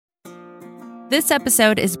This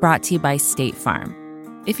episode is brought to you by State Farm.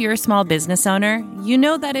 If you're a small business owner, you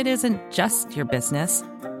know that it isn't just your business,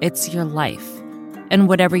 it's your life. And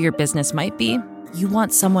whatever your business might be, you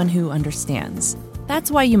want someone who understands. That's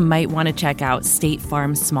why you might want to check out State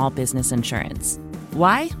Farm Small Business Insurance.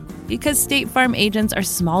 Why? Because State Farm agents are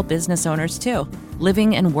small business owners too,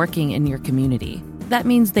 living and working in your community. That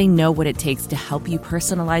means they know what it takes to help you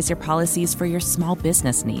personalize your policies for your small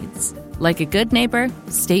business needs. Like a good neighbor,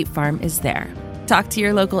 State Farm is there. Talk to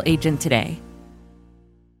your local agent today.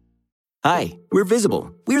 Hi, we're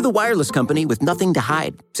Visible. We're the wireless company with nothing to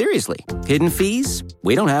hide. Seriously. Hidden fees?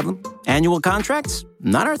 We don't have them. Annual contracts?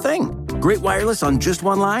 Not our thing. Great wireless on just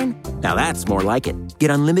one line? Now that's more like it.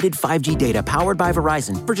 Get unlimited 5G data powered by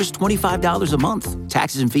Verizon for just $25 a month.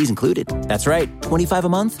 Taxes and fees included. That's right, $25 a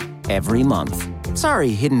month, every month. Sorry,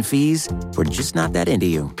 hidden fees. We're just not that into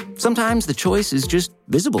you. Sometimes the choice is just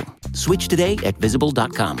Visible. Switch today at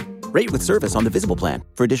Visible.com. Rate with service on the Visible plan.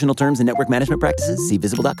 For additional terms and network management practices, see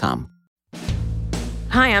Visible.com.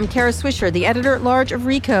 Hi, I'm Kara Swisher, the editor-at-large of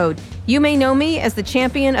Recode. You may know me as the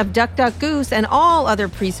champion of Duck, Duck, Goose and all other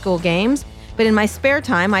preschool games, but in my spare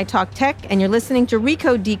time, I talk tech, and you're listening to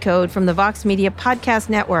Recode Decode from the Vox Media Podcast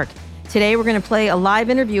Network. Today, we're going to play a live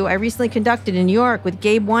interview I recently conducted in New York with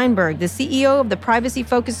Gabe Weinberg, the CEO of the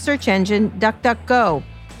privacy-focused search engine DuckDuckGo.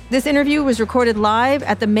 This interview was recorded live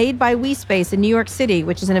at the Made by We space in New York City,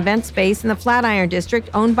 which is an event space in the Flatiron District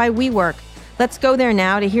owned by WeWork. Let's go there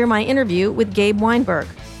now to hear my interview with Gabe Weinberg.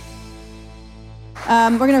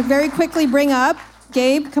 We're going to very quickly bring up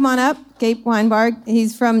Gabe. Come on up. Gabe Weinberg.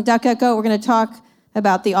 He's from DuckDuckGo. We're going to talk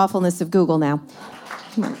about the awfulness of Google now.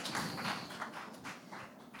 Come on.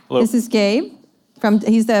 Hello. This is Gabe.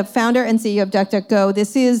 He's the founder and CEO of DuckDuckGo.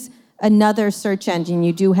 This is another search engine.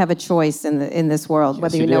 You do have a choice in this world, Yes,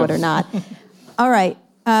 whether you know it or not. All right.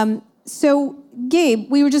 So,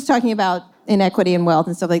 Gabe, we were just talking about inequity and wealth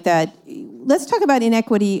and stuff like that. Let's talk about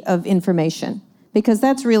inequity of information, because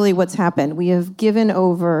that's really what's happened. We have given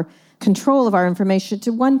over control of our information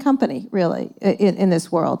to one company, really, in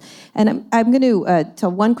this world. And I'm going to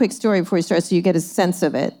tell one quick story before we start so you get a sense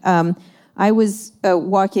of it. I was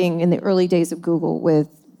walking in the early days of Google with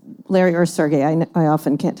Larry or Sergey. I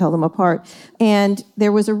often can't tell them apart. And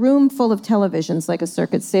there was a room full of televisions, like a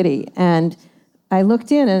Circuit City. And I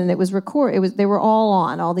looked in, and it was they were all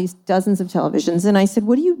on, all these dozens of televisions. And I said,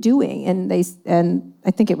 "What are you doing?" And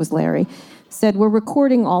I think it was Larry, said, "We're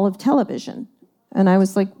recording all of television." And I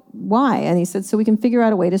was like, "Why?" And he said, "So we can figure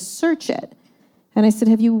out a way to search it." And I said,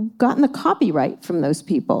 "Have you gotten the copyright from those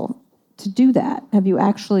people to do that? Have you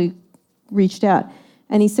actually reached out?"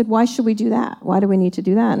 And he said, "Why should we do that? Why do we need to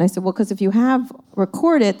do that?" And I said, "Well, because if you have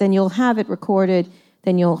record it, then you'll have it recorded,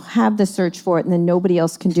 then you'll have the search for it, and then nobody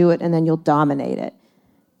else can do it, and then you'll dominate it."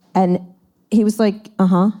 And he was like,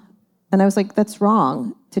 "Uh-huh." And I was like, "That's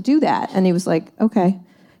wrong to do that." And he was like, "Okay."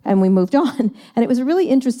 And we moved on. And it was a really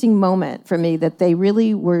interesting moment for me that they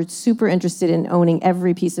really were super interested in owning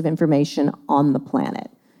every piece of information on the planet.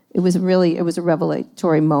 It was a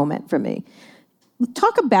revelatory moment for me.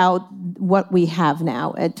 Talk about what we have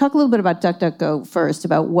now. Talk a little bit about DuckDuckGo first,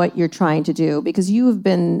 about what you're trying to do, because you have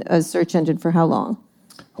been a search engine for how long?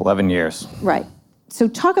 11 years. Right. So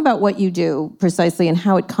talk about what you do precisely and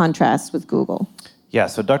how it contrasts with Google. Yeah,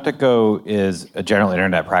 so DuckDuckGo is a general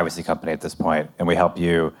internet privacy company at this point, and we help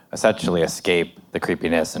you essentially escape the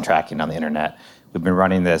creepiness and tracking on the internet. We've been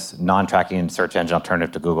running this non-tracking search engine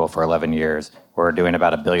alternative to Google for 11 years. We're doing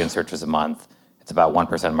about 1 billion searches a month. It's about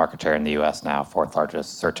 1% market share in the US now, fourth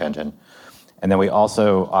largest search engine. And then we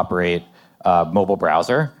also operate a mobile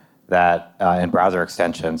browser and browser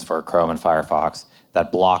extensions for Chrome and Firefox that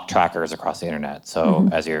block trackers across the internet. So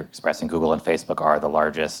as you're expressing, Google and Facebook are the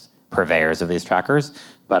largest purveyors of these trackers,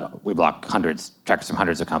 but we block trackers from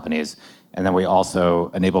hundreds of companies. And then we also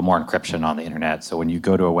enable more encryption on the internet. So when you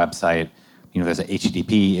go to a website, there's a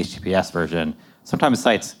HTTPS version. Sometimes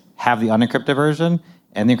sites have the unencrypted version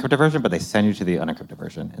and the encrypted version, but they send you to the unencrypted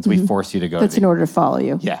version. And so we force you to go That's in order to follow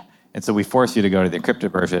you. Yeah. And so we force you to go to the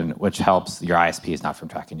encrypted version, which helps your ISPs not from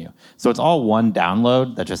tracking you. So it's all one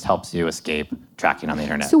download that just helps you escape tracking on the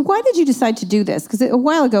internet. So why did you decide to do this? Because a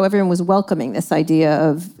while ago, everyone was welcoming this idea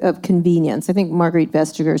of convenience. I think Marguerite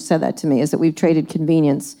Vestager said that to me, is that we've traded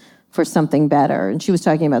convenience for something better. And she was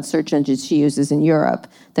talking about search engines she uses in Europe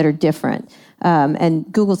that are different. And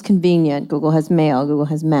Google's convenient. Google has Mail. Google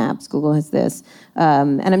has Maps. Google has this.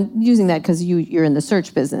 And I'm using that because you're in the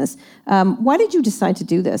search business. Why did you decide to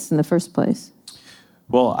do this in the first place?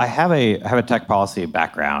 Well, I have a tech policy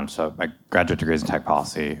background. So my graduate degree is in tech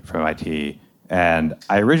policy from MIT. And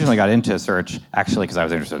I originally got into search actually because I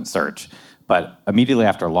was interested in search. But immediately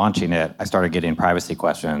after launching it, I started getting privacy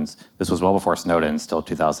questions. This was well before Snowden, still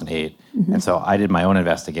 2008. And so I did my own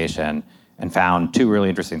investigation and found two really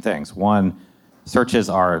interesting things. One, searches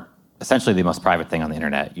are essentially the most private thing on the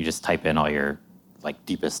internet. You just type in all your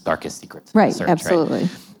deepest, darkest secrets. Right, Search, absolutely.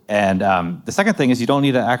 Right? And the second thing is you don't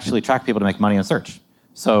need to actually track people to make money in search.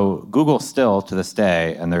 So Google still, to this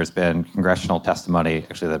day, and there's been congressional testimony,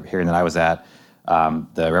 actually the hearing that I was at,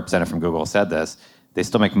 the representative from Google said this, they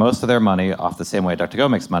still make most of their money off the same way DuckDuckGo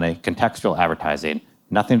makes money, contextual advertising,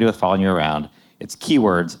 nothing to do with following you around. It's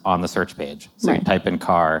keywords on the search page. So you type in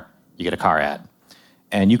car, you get a car ad.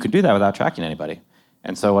 And you can do that without tracking anybody.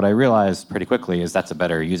 And so what I realized pretty quickly is that's a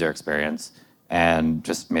better user experience, and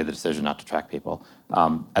just made the decision not to track people.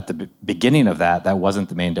 At the beginning of that wasn't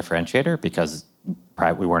the main differentiator because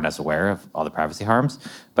we weren't as aware of all the privacy harms.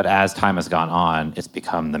 But as time has gone on, it's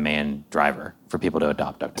become the main driver for people to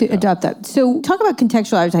adopt DuckDuckGo. To adopt that. So talk about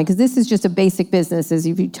contextual advertising, because this is just a basic business, is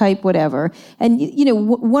if you type whatever. And a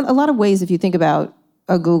lot of ways, if you think about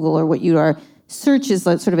a Google or what you are, search is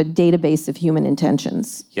sort of a database of human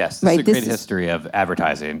intentions. Yes, this is a great history of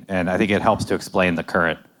advertising, and I think it helps to explain the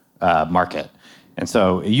current market. And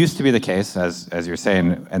so it used to be the case, as you're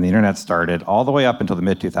saying, and the internet started all the way up until the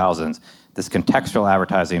mid-2000s, this contextual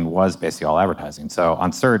advertising was basically all advertising. So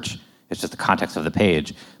on search, it's just the context of the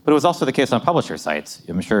page. But it was also the case on publisher sites.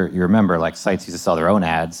 I'm sure you remember, sites used to sell their own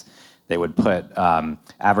ads. They would put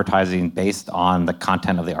advertising based on the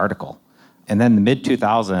content of the article. And then in the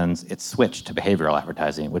mid-2000s, it switched to behavioral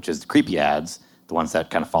advertising, which is the creepy ads, the ones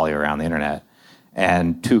that kind of follow you around the internet.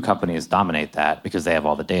 And two companies dominate that because they have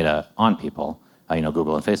all the data on people,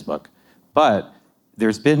 Google and Facebook. But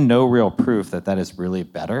there's been no real proof that is really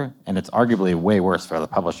better, and it's arguably way worse for the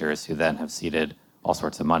publishers who then have ceded all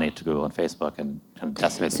sorts of money to Google and Facebook and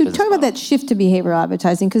decimated the business talk about that shift to behavioral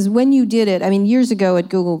advertising, because when you did it, years ago at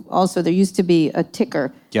Google also, there used to be a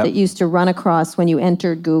ticker that used to run across when you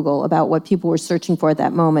entered Google about what people were searching for at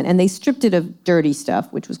that moment, and they stripped it of dirty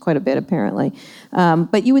stuff, which was quite a bit apparently.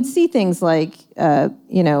 But you would see things like,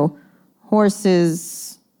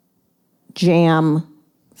 horses, jam,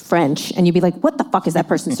 French, and you'd be like, what the fuck is that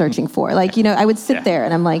person searching for? I would sit there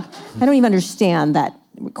and I'm like, I don't even understand that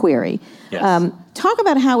query. Yes. Talk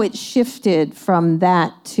about how it shifted from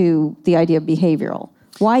that to the idea of behavioral.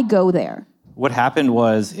 Why go there? What happened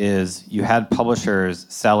is you had publishers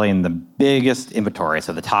selling the biggest inventory,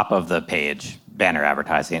 so the top of the page, banner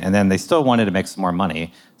advertising, and then they still wanted to make some more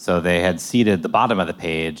money, so they had seeded the bottom of the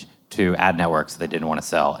page to ad networks they didn't want to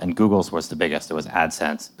sell. And Google's was the biggest. It was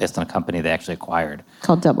AdSense, based on a company they actually acquired.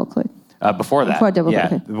 Called DoubleClick. Before that. Before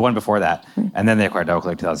DoubleClick. Yeah, the one before that. Right. And then they acquired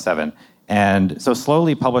DoubleClick in 2007. And so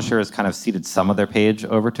slowly publishers kind of ceded some of their page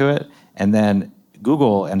over to it. And then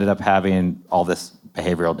Google ended up having all this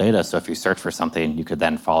behavioral data. So if you search for something, you could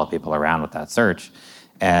then follow people around with that search.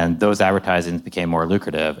 And those advertisements became more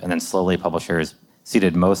lucrative. And then slowly publishers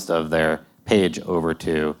ceded most of their page over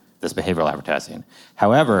to this behavioral advertising.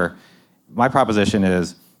 However, my proposition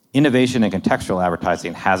is innovation in contextual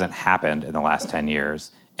advertising hasn't happened in the last 10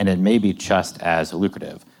 years, and it may be just as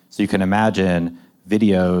lucrative. So you can imagine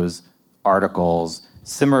videos, articles,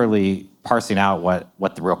 similarly parsing out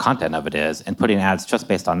what the real content of it is and putting ads just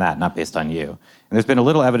based on that, not based on you. And there's been a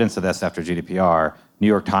little evidence of this after GDPR. New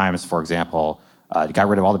York Times, for example, got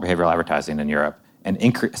rid of all the behavioral advertising in Europe and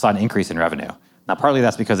saw an increase in revenue. Now, partly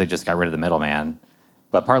that's because they just got rid of the middleman,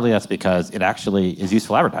 but partly that's because it actually is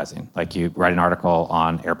useful advertising. Like you write an article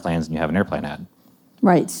on airplanes and you have an airplane ad.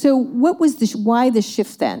 Right. So what was why the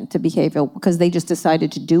shift then to behavioral? Because they just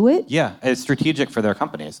decided to do it? Yeah, it's strategic for their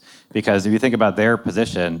companies. Because if you think about their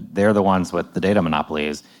position, they're the ones with the data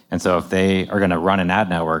monopolies. And so if they are going to run an ad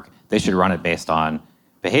network, they should run it based on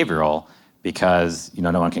behavioral because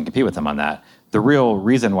no one can compete with them on that. The real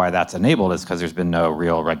reason why that's enabled is because there's been no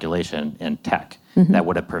real regulation in tech that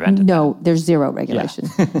would have prevented No, there's zero regulation.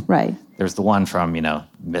 Yeah. Right. There's the one from, mid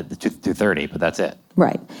 230, but that's it.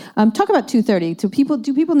 Right. Talk about 230. Do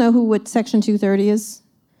people know what Section 230 is?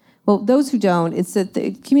 Well, those who don't, it's that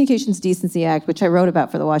the Communications Decency Act, which I wrote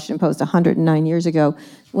about for the Washington Post 109 years ago,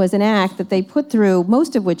 was an act that they put through,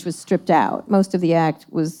 most of which was stripped out. Most of the act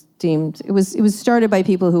was deemed, it was started by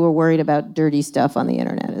people who were worried about dirty stuff on the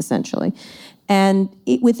internet, essentially. And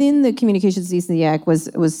within the Communications Decency Act was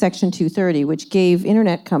Section 230, which gave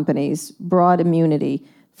internet companies broad immunity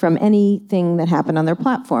from anything that happened on their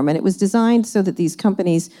platform. And it was designed so that these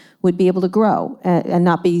companies would be able to grow and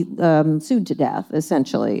not be sued to death,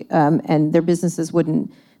 essentially. And their businesses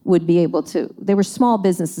would be able to, they were small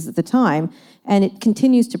businesses at the time, and it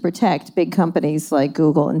continues to protect big companies like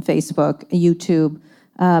Google and Facebook, YouTube.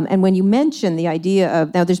 And when you mention the idea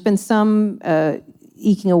of, now there's been some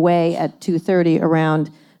eking away at 230 around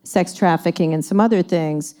sex trafficking and some other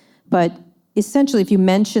things. But essentially, if you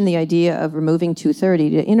mention the idea of removing 230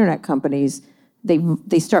 to internet companies,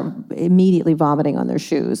 they start immediately vomiting on their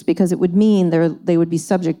shoes, because it would mean they would be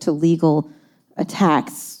subject to legal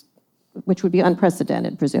attacks, which would be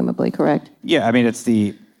unprecedented, presumably, correct? Yeah, I mean,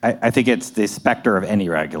 I think it's the specter of any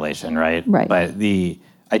regulation, right? Right. But the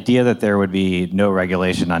idea that there would be no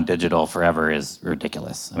regulation on digital forever is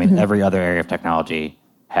ridiculous. I mean, every other area of technology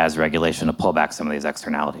has regulation to pull back some of these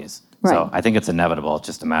externalities. Right. So I think it's inevitable. It's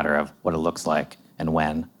just a matter of what it looks like and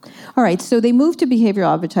when. All right, so they moved to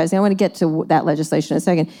behavioral advertising. I want to get to that legislation in a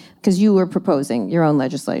second, because you were proposing your own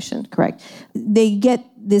legislation, correct? They get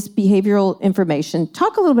this behavioral information.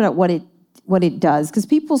 Talk a little bit about what it does, because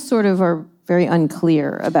people sort of are very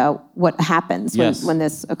unclear about what happens when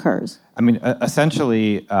this occurs. I mean,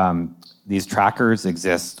 essentially, these trackers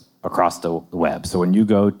exist across the web. So when you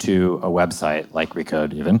go to a website like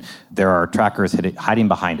Recode even, there are trackers hiding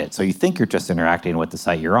behind it. So you think you're just interacting with the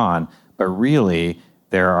site you're on, but really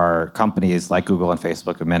there are companies like Google and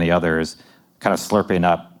Facebook and many others kind of slurping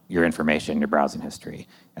up your information, your browsing history.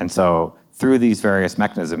 And so through these various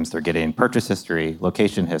mechanisms, they're getting purchase history,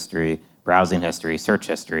 location history, browsing history, search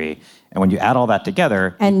history. And when you add all that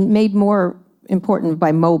together... And made more important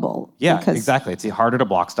by mobile. Yeah, exactly. It's harder to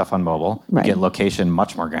block stuff on mobile. Right. You get location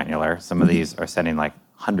much more granular. Some of these are sending like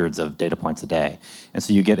hundreds of data points a day. And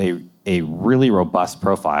so you get a really robust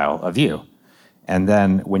profile of you. And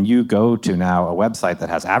then when you go to now a website that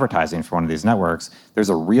has advertising for one of these networks, there's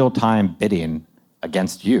a real-time bidding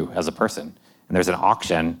against you as a person. And there's an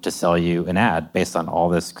auction to sell you an ad based on all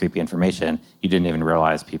this creepy information you didn't even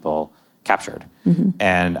realize people captured.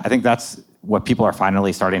 And I think that's what people are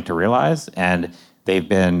finally starting to realize. And they've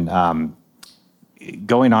been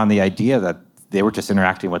going on the idea that they were just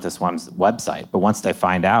interacting with this one website. But once they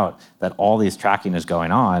find out that all these tracking is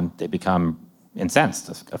going on, they become incensed,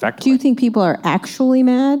 effectively. Do you think people are actually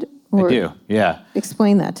mad? I do, yeah.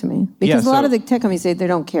 Explain that to me. Because a lot of the tech companies say they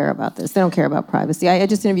don't care about this. They don't care about privacy. I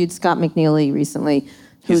just interviewed Scott McNeely recently.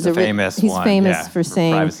 He's famous for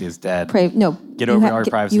saying privacy is dead. Get over your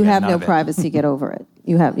privacy. You have no privacy. Get over it.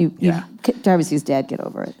 Privacy is dead. Get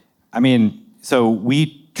over it. I mean, so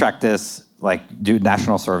we track this, do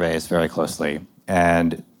national surveys very closely,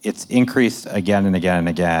 and it's increased again and again and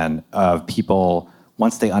again of people.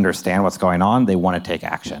 Once they understand what's going on, they want to take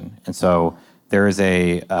action. And so there is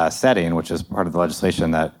a setting, which is part of the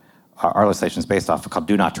legislation that our legislation is based off, called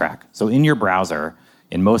Do Not Track. So in your browser,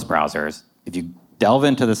 in most browsers, if you delve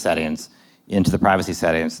into the settings, into the privacy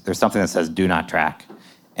settings, there's something that says Do Not Track.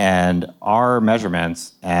 And our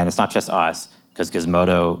measurements, and it's not just us, because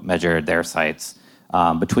Gizmodo measured their sites,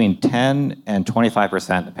 between 10 and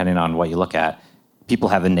 25%, depending on what you look at, people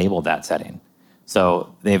have enabled that setting.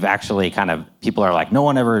 So they've actually people are like, no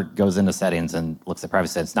one ever goes into settings and looks at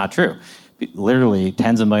privacy. It's not true. Literally,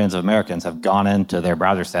 tens of millions of Americans have gone into their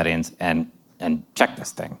browser settings and checked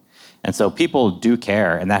this thing. And so people do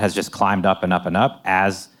care, and that has just climbed up and up and up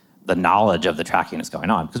as the knowledge of the tracking is going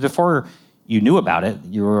on. Because before you knew about it,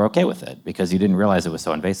 you were okay with it because you didn't realize it was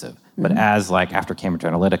so invasive. But as after Cambridge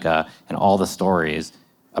Analytica and all the stories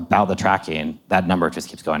about the tracking, that number just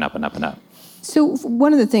keeps going up and up and up. So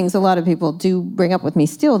one of the things a lot of people do bring up with me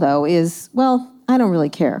still, though, is, well, I don't really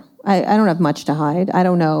care. I don't have much to hide. I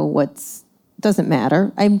don't know doesn't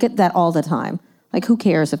matter. I get that all the time. Who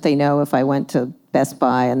cares if they know if I went to Best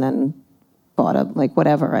Buy and then bought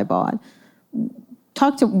whatever I bought?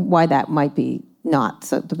 Talk to why that might be not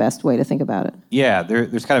the best way to think about it. Yeah,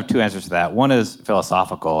 there's kind of two answers to that. One is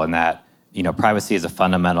philosophical in that, privacy is a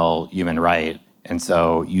fundamental human right. And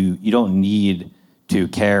so you don't need to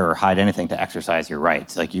care or hide anything to exercise your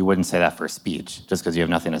rights. You wouldn't say that for speech. Just because you have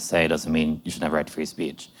nothing to say doesn't mean you should have a right to free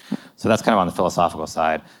speech. So that's kind of on the philosophical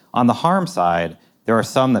side. On the harm side, there are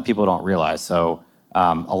some that people don't realize. So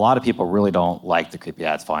a lot of people really don't like the creepy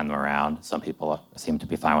ads following them around. Some people seem to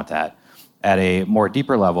be fine with that. At a more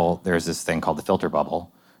deeper level, there's this thing called the filter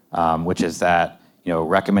bubble, which is that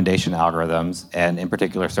recommendation algorithms, and in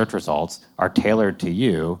particular search results, are tailored to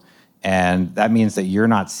you. And that means that you're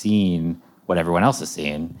not seeing what everyone else is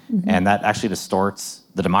seeing, and that actually distorts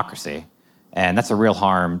the democracy. And that's a real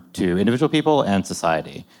harm to individual people and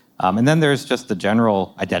society. And then there's just the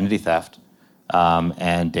general identity theft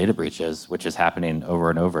and data breaches, which is happening over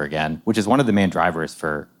and over again, which is one of the main drivers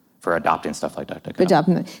for adopting stuff like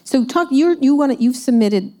DuckDuckGo. So you've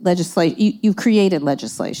submitted legislation, you've created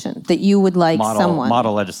legislation that you would like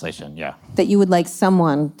model legislation, yeah. That you would like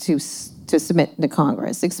someone to submit to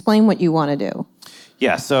Congress. Explain what you want to do.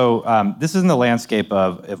 Yeah, so this is in the landscape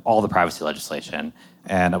of all the privacy legislation.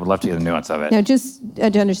 And I would love to hear the nuance of it. Now, just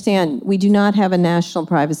to understand, we do not have a national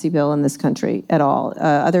privacy bill in this country at all.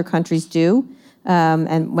 Other countries do,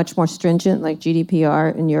 and much more stringent, like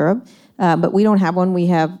GDPR in Europe. But we don't have one. We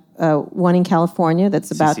have one in California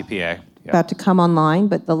that's about CCPA. About to come online,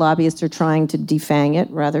 but the lobbyists are trying to defang it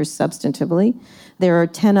rather substantively. There are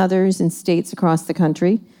 10 others in states across the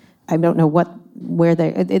country. I don't know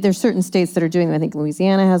there's certain states that are doing them. I think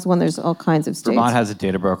Louisiana has one. There's all kinds of states. Vermont has a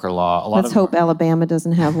data broker law. Let's hope Alabama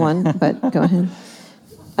doesn't have one, but go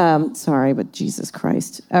ahead. Sorry, but Jesus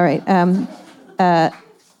Christ. All right.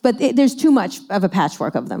 But there's too much of a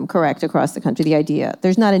patchwork of them, correct, across the country, the idea.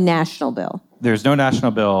 There's not a national bill. There's no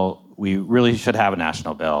national bill. We really should have a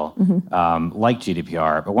national bill like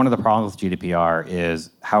GDPR. But one of the problems with GDPR is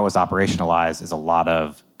how it was operationalized is a lot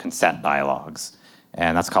of consent dialogues.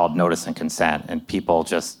 And that's called notice and consent. And people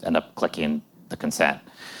just end up clicking the consent.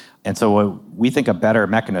 And so what we think a better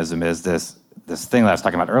mechanism is this thing that I was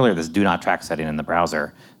talking about earlier, this do not track setting in the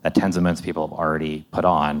browser that tens of millions of people have already put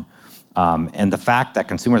on. And the fact that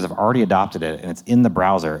consumers have already adopted it and it's in the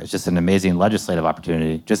browser is just an amazing legislative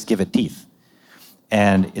opportunity. Just give it teeth.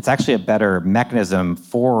 And it's actually a better mechanism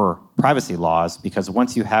for privacy laws because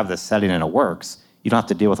once you have this setting and it works, you don't have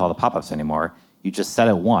to deal with all the pop-ups anymore. You just set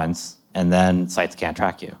it once, and then sites can't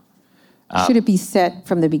track you. Should it be set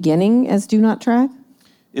from the beginning as do not track?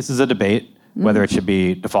 This is a debate, whether it should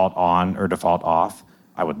be default on or default off.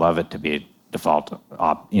 I would love it to be default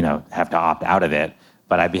have to opt out of it.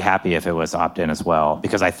 But I'd be happy if it was opt-in as well,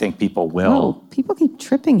 because I think people will. Oh, people keep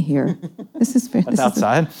tripping here. This is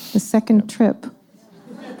outside. The second trip.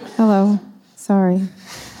 Hello. Sorry.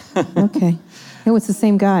 Okay. No, it's the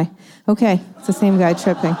same guy. Okay. It's the same guy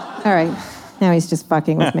tripping. All right. Now he's just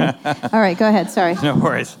fucking with me. All right. Go ahead. Sorry. No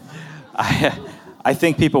worries. I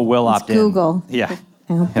think people will opt in. Google. Yeah.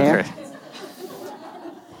 Out there.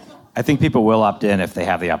 I think people will opt in if they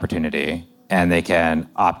have the opportunity and they can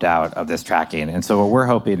opt out of this tracking. And so what we're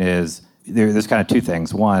hoping is there's kind of two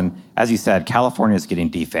things. One, as you said, California is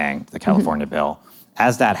getting defanged, the California bill.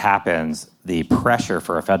 As that happens, the pressure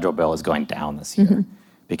for a federal bill is going down this year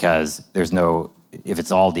because if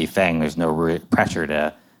it's all defanged, there's no pressure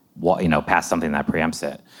to pass something that preempts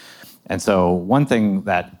it. And so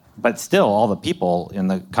but still all the people in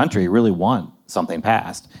the country really want something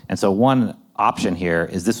passed. And so one option here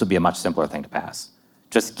is this would be a much simpler thing to pass.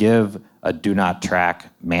 Just give a do not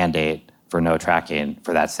track mandate for no tracking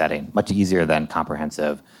for that setting. Much easier than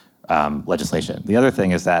comprehensive legislation. The other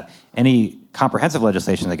thing is that any comprehensive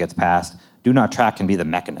legislation that gets passed, do not track can be the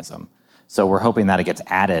mechanism. So we're hoping that it gets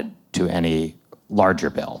added to any larger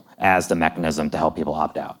bill as the mechanism to help people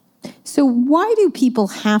opt out. So why do people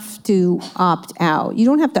have to opt out? You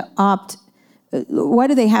don't have to opt. Why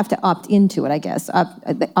do they have to opt into it, I guess?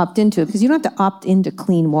 Opt into it because you don't have to opt into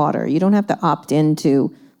clean water. You don't have to opt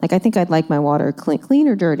into, I think I'd like my water clean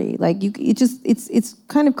or dirty. It's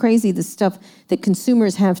kind of crazy, the stuff that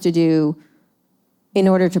consumers have to do in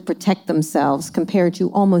order to protect themselves compared to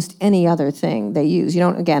almost any other thing they use. You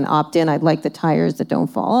don't, again, opt in, I'd like the tires that don't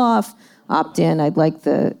fall off. Opt in, I'd like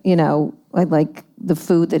the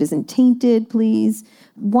food that isn't tainted, please.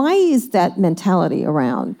 Why is that mentality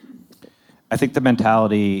around? I think the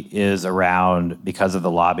mentality is around because of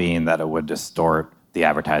the lobbying that it would distort the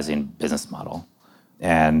advertising business model.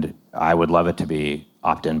 And I would love it to be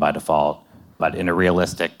opt-in by default. But in a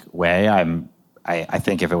realistic way, I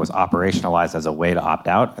think if it was operationalized as a way to opt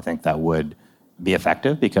out, I think that would be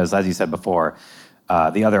effective because, as you said before,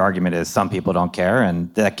 the other argument is some people don't care,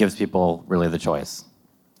 and that gives people really the choice.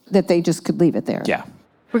 That they just could leave it there. Yeah.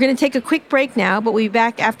 We're going to take a quick break now, but we'll be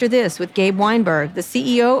back after this with Gabe Weinberg, the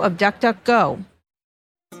CEO of DuckDuckGo.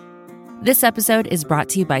 This episode is brought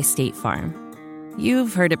to you by State Farm.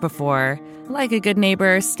 You've heard it before. Like a good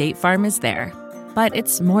neighbor, State Farm is there. But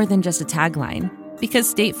it's more than just a tagline, because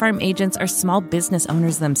State Farm agents are small business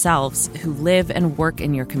owners themselves who live and work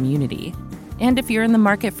in your community. And if you're in the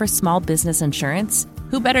market for small business insurance,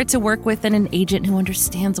 who better to work with than an agent who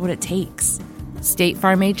understands what it takes? State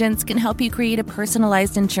Farm agents can help you create a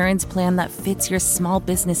personalized insurance plan that fits your small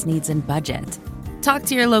business needs and budget. Talk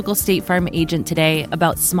to your local State Farm agent today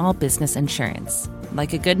about small business insurance.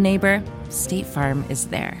 Like a good neighbor, State Farm is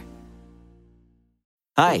there.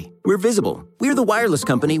 Hi, we're Visible. We're the wireless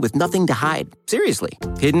company with nothing to hide. Seriously.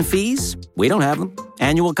 Hidden fees? We don't have them.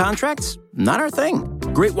 Annual contracts? Not our thing.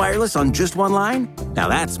 Great wireless on just one line? Now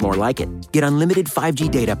that's more like it. Get unlimited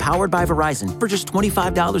 5G data powered by Verizon for just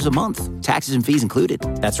 $25 a month. Taxes and fees included.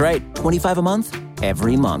 That's right, $25 a month,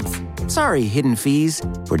 every month. Sorry, hidden fees.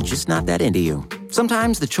 We're just not that into you.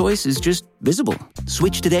 Sometimes the choice is just Visible.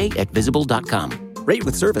 Switch today at Visible.com. Rate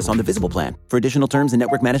with service on the Visible plan. For additional terms and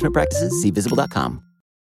network management practices, see Visible.com.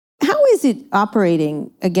 How is it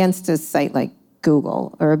operating against a site like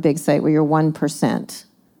Google or a big site where you're 1%?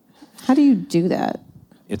 How do you do that?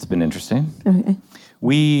 It's been interesting. Okay.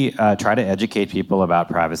 We try to educate people about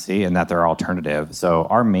privacy and that there are alternatives. So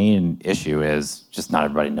our main issue is just not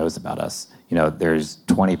everybody knows about us. There's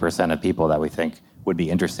 20% of people that we think would be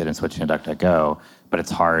interested in switching to DuckDuckGo, but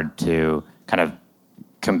it's hard to kind of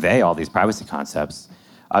convey all these privacy concepts.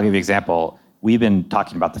 I'll give you an example. We've been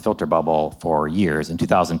talking about the filter bubble for years. In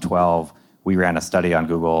 2012, we ran a study on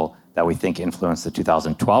Google that we think influenced the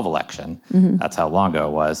 2012 election. Mm-hmm. That's how long ago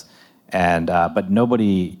it was. But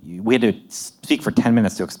we had to speak for 10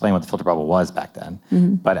 minutes to explain what the filter bubble was back then.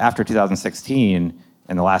 Mm-hmm. But after 2016,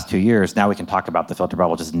 in the last 2 years, now we can talk about the filter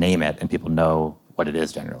bubble, just name it, and people know what it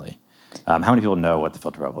is generally. How many people know what the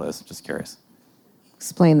filter bubble is? Just curious.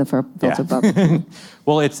 Explain the filter bubble.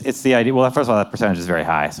 Well, it's the idea. Well, first of all, that percentage is very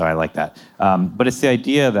high, so I like that. But it's the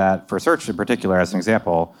idea that for search in particular, as an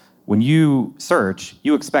example, when you search,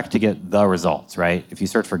 you expect to get the results, right? If you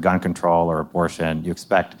search for gun control or abortion,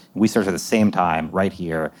 we search at the same time right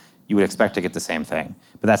here, you would expect to get the same thing.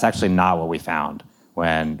 But that's actually not what we found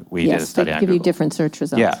when we did a study on Google. Yes, they give you different search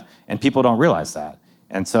results. Yeah, and people don't realize that.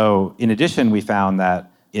 And so in addition, we found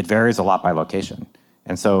that it varies a lot by location.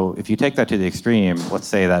 And so if you take that to the extreme, let's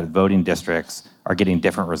say that voting districts are getting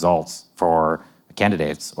different results for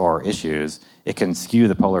candidates or issues, it can skew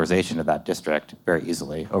the polarization of that district very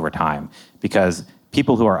easily over time because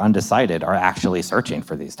people who are undecided are actually searching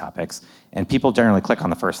for these topics, and people generally click on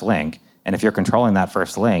the first link, and if you're controlling that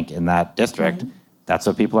first link in that district, that's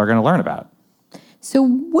what people are going to learn about. So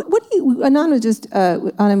what do you, Anand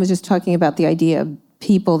was just talking about the idea of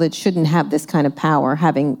people that shouldn't have this kind of power,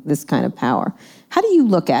 having this kind of power. How do you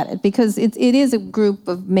look at it? Because it is a group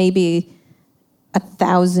of maybe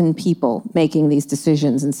 1,000 people making these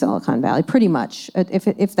decisions in Silicon Valley, pretty much,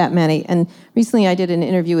 if that many. And recently I did an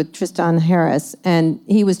interview with Tristan Harris, and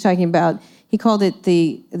he was talking about, he called it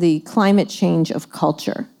the climate change of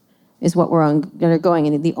culture, is what we're undergoing.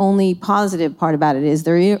 And the only positive part about it is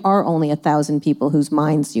there are only 1,000 people whose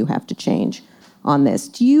minds you have to change on this.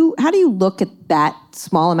 How do you look at that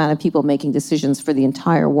small amount of people making decisions for the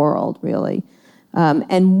entire world, really?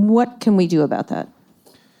 And what can we do about that?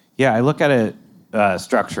 Yeah, I look at it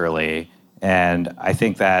structurally, and I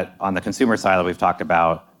think that on the consumer side that we've talked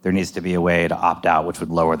about, there needs to be a way to opt out, which would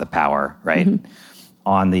lower the power, right? Mm-hmm.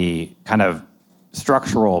 On the kind of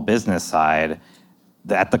structural business side,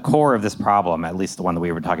 at the core of this problem, at least the one that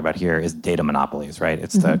we were talking about here, is data monopolies, right?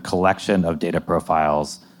 It's the collection of data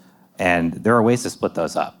profiles, and there are ways to split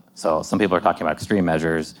those up. So some people are talking about extreme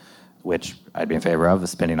measures, which I'd be in favor of,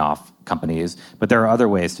 spinning off companies, but there are other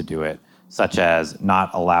ways to do it, such as not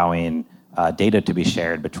allowing data to be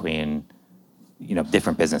shared between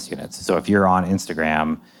different business units. So if you're on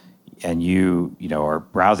Instagram and you are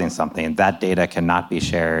browsing something, that data cannot be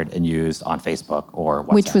shared and used on Facebook or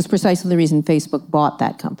WhatsApp. Which was precisely the reason Facebook bought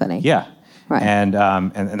that company. Yeah. Right. And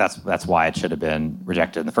that's why it should have been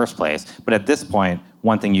rejected in the first place. But at this point,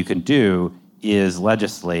 one thing you can do is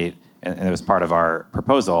legislate, and it was part of our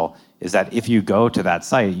proposal, is that if you go to that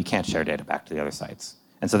site, you can't share data back to the other sites.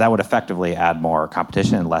 And so that would effectively add more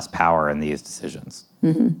competition and less power in these decisions.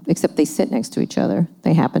 Mm-hmm. Except they sit next to each other.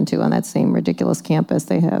 They happen to on that same ridiculous campus.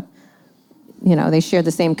 They have, they share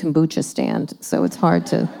the same kombucha stand. So it's hard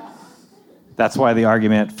to... That's why the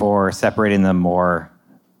argument for separating them more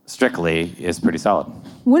strictly is pretty solid.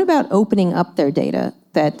 What about opening up their data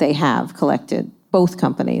that they have collected, both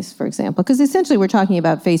companies, for example? Because essentially we're talking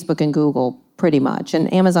about Facebook and Google pretty much,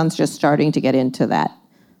 and Amazon's just starting to get into that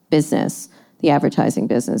business, the advertising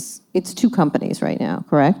business. It's two companies right now,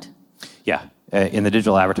 correct? Yeah, in the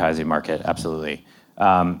digital advertising market, absolutely.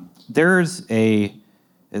 The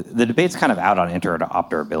debate's kind of out on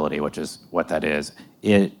interoperability, which is what that is.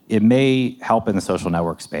 It may help in the social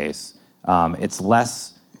network space. It's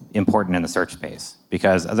less important in the search space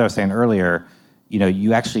because, as I was saying earlier,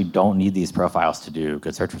 you actually don't need these profiles to do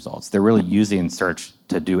good search results. They're really using search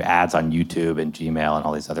to do ads on YouTube and Gmail and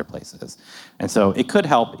all these other places. And so it could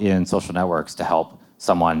help in social networks to help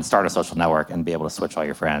someone start a social network and be able to switch all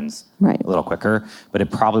your friends a little quicker, but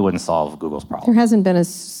it probably wouldn't solve Google's problem. There hasn't been a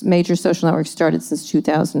major social network started since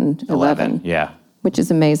 2011. Yeah. Which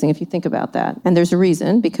is amazing if you think about that. And there's a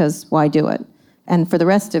reason, because why do it? And for the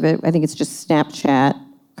rest of it, I think it's just Snapchat,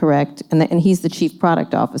 correct? And he's the chief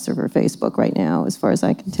product officer for Facebook right now, as far as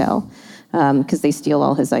I can tell, because they steal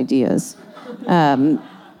all his ideas.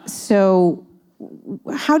 So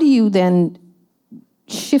how do you then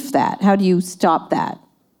shift that? How do you stop that?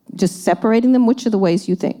 Just separating them? Which are the ways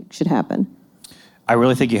you think should happen? I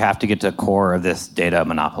really think you have to get to the core of this data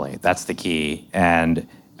monopoly. That's the key. And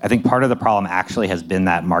I think part of the problem actually has been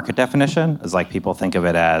that market definition. Is like people think of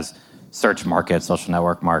it as search market, social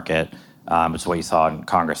network market, which is what you saw in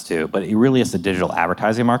Congress too. But it really is the digital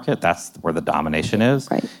advertising market. That's where the domination is.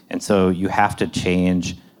 Right. And so you have to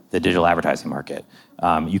change the digital advertising market.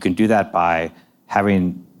 You can do that by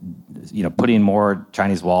having, putting more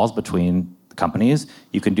Chinese walls between the companies.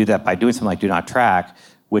 You can do that by doing something like Do Not Track,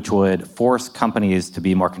 which would force companies to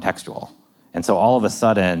be more contextual. And so all of a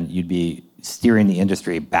sudden, you'd be steering the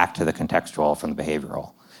industry back to the contextual from the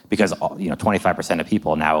behavioral. Because 25% of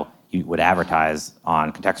people now would advertise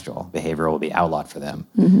on contextual. Behavioral would be outlawed for them.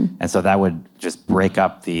 Mm-hmm. And so that would just break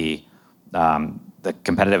up the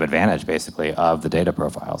competitive advantage, basically, of the data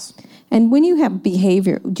profiles. And when you have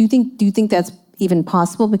behavior, do you think that's even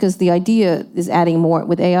possible? Because the idea is adding more,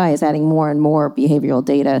 with AI, is adding more and more behavioral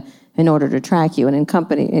data in order to track you. And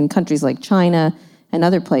in countries like China and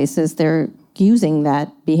other places, they're using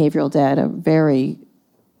that behavioral data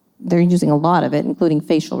they're using a lot of it, including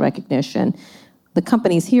facial recognition. The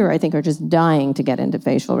companies here, I think, are just dying to get into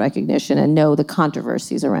facial recognition and know the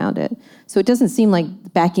controversies around it. So it doesn't seem like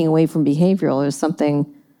backing away from behavioral is something.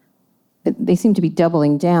 They seem to be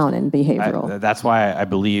doubling down in behavioral. That's why I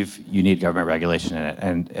believe you need government regulation in it.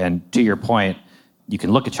 And to your point, you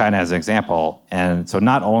can look at China as an example. And so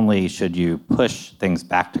not only should you push things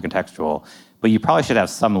back to contextual, but you probably should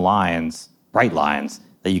have some lines, bright lines,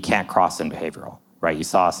 that you can't cross in behavioral, right? You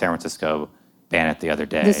saw San Francisco ban it the other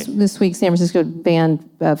day. This week, San Francisco banned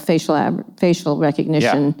facial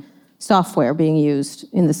recognition software being used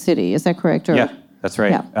in the city. Is that correct? Yeah, that's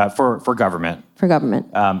right. Yeah. For government. For government.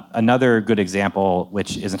 Another good example,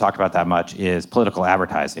 which isn't talked about that much, is political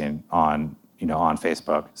advertising on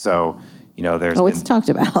Facebook. So there's it's talked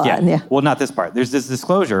about a lot. Yeah. Well, not this part. There's this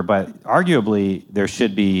disclosure, but arguably there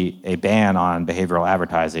should be a ban on behavioral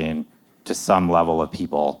advertising to some level of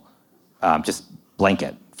people, just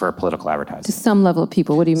blanket for political advertising. To some level of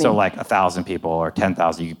people, what do you mean? So like 1,000 people or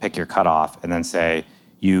 10,000, you pick your cutoff and then say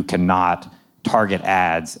you cannot target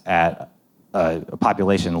ads at a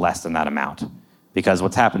population less than that amount. Because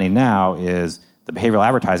what's happening now is the behavioral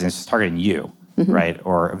advertising is just targeting you, mm-hmm. right?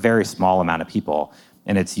 Or a very small amount of people.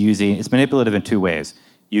 And it's manipulative in two ways.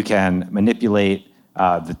 You can manipulate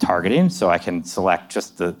the targeting, so I can select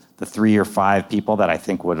just the 3 or 5 people that I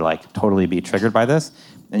think would totally be triggered by this.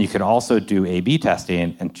 And you can also do A/B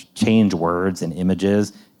testing and change words and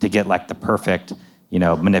images to get the perfect,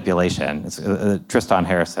 manipulation. Tristan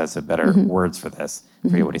Harris has a better mm-hmm. words for this. I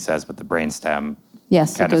forget what he says, but the brainstem.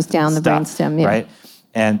 Yes, it goes down the brainstem, yeah. Right?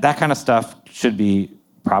 And that kind of stuff should be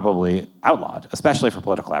probably outlawed, especially for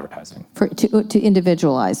political advertising. To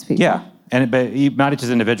individualize people. Yeah, but not just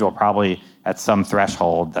individual, probably at some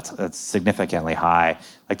threshold that's significantly high.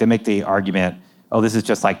 They make the argument, this is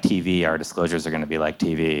just like TV. Our disclosures are going to be like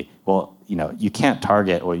TV. Well, you can't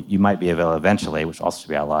target, or you might be able eventually, which also should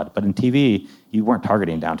be outlawed. But in TV, you weren't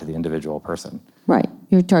targeting down to the individual person. Right.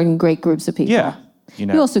 You're targeting great groups of people. Yeah.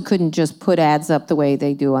 You also couldn't just put ads up the way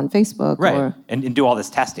they do on Facebook. Right. And do all this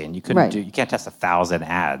testing. You couldn't you can't test 1,000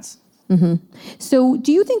 ads. Mm-hmm. So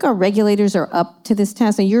do you think our regulators are up to this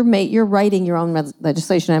task? And you're writing your own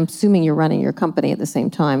legislation. I'm assuming you're running your company at the same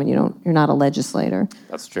time, and you're not a legislator.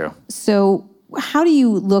 That's true. So how do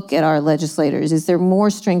you look at our legislators? Is there more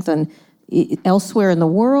strength elsewhere in the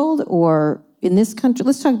world or in this country?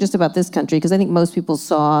 Let's talk just about this country, because I think most people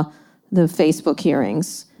saw the Facebook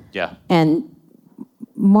hearings. Yeah. And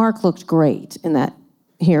Mark looked great in that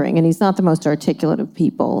hearing, and he's not the most articulate of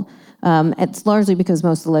people. It's largely because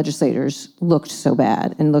most of the legislators looked so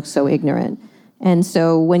bad and looked so ignorant. And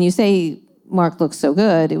so when you say Mark looks so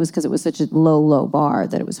good, it was because it was such a low, low bar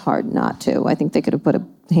that it was hard not to. I think they could have put a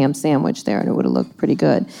ham sandwich there and it would have looked pretty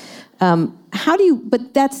good.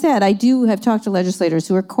 But that said, I have talked to legislators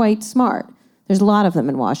who are quite smart. There's a lot of them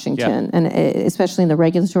in Washington, and especially in the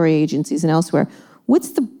regulatory agencies and elsewhere.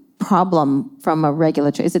 What's the problem from a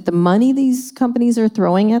regulatory? Is it the money these companies are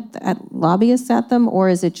throwing at lobbyists at them, or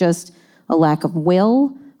is it just a lack of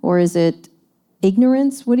will, or is it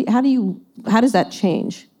ignorance? How does that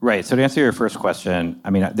change? Right. So to answer your first question,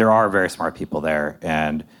 there are very smart people there,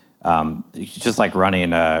 and just like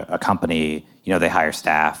running a company, they hire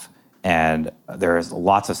staff, and there's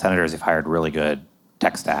lots of senators who've hired really good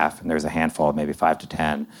tech staff, and there's a handful, maybe 5 to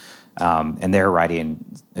 10. And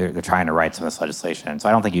they're trying to write some of this legislation. So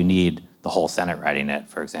I don't think you need the whole Senate writing it,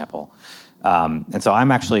 for example. And so I'm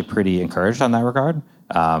actually pretty encouraged on that regard,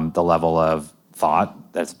 the level of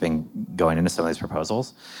thought that's been going into some of these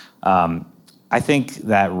proposals. I think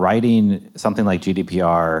that writing something like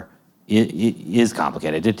GDPR is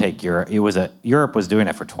complicated. It did take Europe. Europe was doing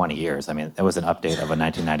it for 20 years. It was an update of a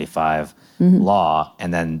 1995 law,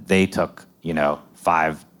 and then they took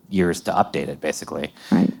 5 years to update it, basically.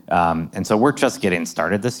 Right. And so we're just getting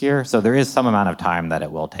started this year. So there is some amount of time that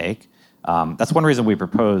it will take. That's one reason we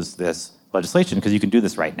proposed this legislation, because you can do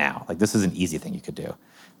this right now. Like, this is an easy thing you could do.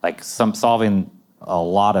 Like, solving a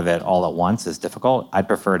lot of it all at once is difficult. I'd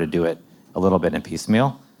prefer to do it a little bit in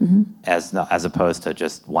piecemeal, as opposed to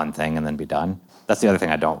just one thing and then be done. That's the other thing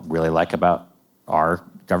I don't really like about our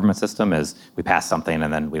government system is we pass something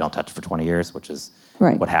and then we don't touch it for 20 years, which is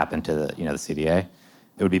what happened to the CDA.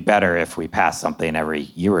 It would be better if we passed something every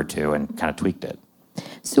year or two and kind of tweaked it.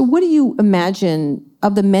 So what do you imagine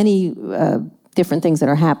of the many different things that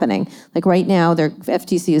are happening? Like right now,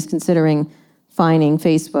 FTC is considering fining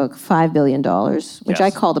Facebook $5 billion, which I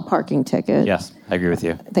called a parking ticket. Yes, I agree with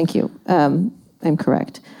you. Thank you. I'm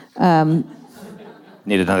correct.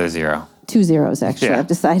 Need another zero. 2 zeros, actually, I've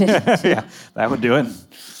decided. Yeah, that would do it.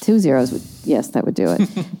 2 zeros would, yes, that would do it.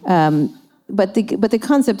 But the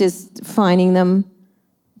concept is fining them,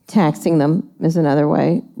 taxing them is another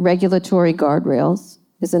way, regulatory guardrails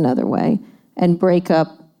is another way, and breakup,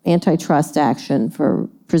 antitrust action for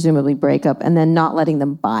presumably breakup, and then not letting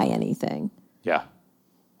them buy anything. Yeah.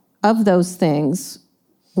 Of those things,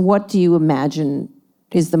 what do you imagine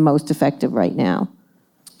is the most effective right now?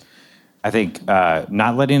 I think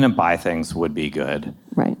not letting them buy things would be good.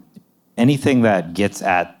 Right. Anything that gets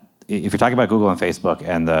at, if you're talking about Google and Facebook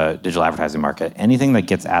and the digital advertising market, anything that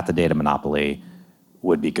gets at the data monopoly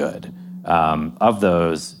would be good. Of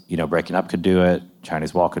those, Breaking Up could do it,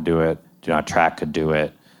 Chinese Wall could do it, Do Not Track could do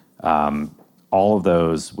it. All of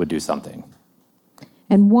those would do something.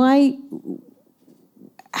 And why?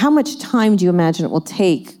 How much time do you imagine it will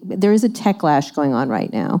take? There is a techlash going on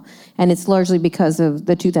right now, and it's largely because of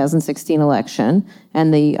the 2016 election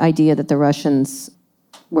and the idea that the Russians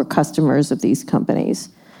were customers of these companies.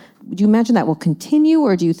 Do you imagine that will continue,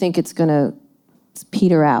 or do you think it's going to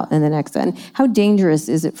peter out in the next? And how dangerous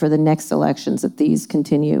is it for the next elections that these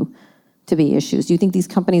continue to be issues? Do you think these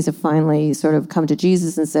companies have finally sort of come to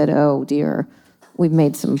Jesus and said, oh dear, we've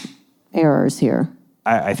made some errors here?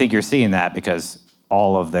 I think you're seeing that because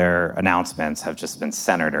all of their announcements have just been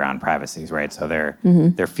centered around privacy, right? So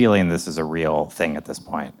they're feeling this is a real thing at this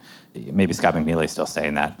point. Maybe Scott McNealy is still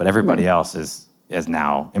saying that, but everybody else is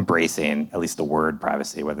now embracing at least the word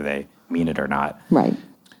privacy, whether they mean it or not. Right.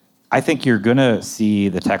 I think you're going to see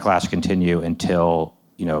the techlash continue until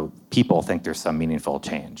people think there's some meaningful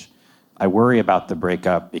change. I worry about the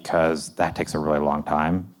breakup because that takes a really long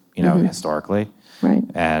time, historically. Right.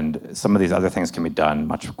 And some of these other things can be done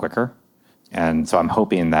much quicker. And so I'm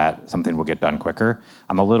hoping that something will get done quicker.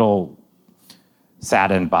 I'm a little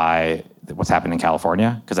saddened by what's happening in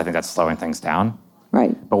California because I think that's slowing things down.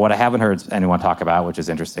 Right. But what I haven't heard anyone talk about, which is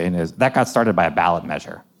interesting, is that got started by a ballot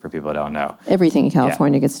measure, for people who don't know. Everything in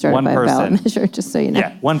California gets started by a ballot measure, just so you know.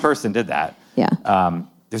 Yeah, one person did that. Yeah.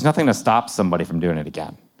 There's nothing to stop somebody from doing it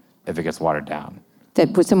again if it gets watered down.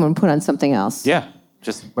 That someone put on something else. Yeah,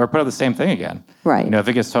 or put on the same thing again. Right. If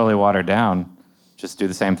it gets totally watered down, just do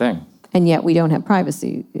the same thing. And yet we don't have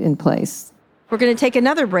privacy in place. We're going to take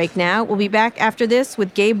another break now. We'll be back after this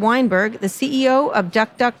with Gabe Weinberg, the CEO of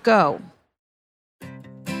DuckDuckGo.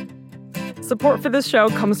 Support for this show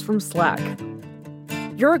comes from Slack.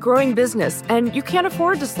 You're a growing business, and you can't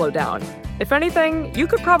afford to slow down. If anything, you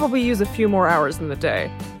could probably use a few more hours in the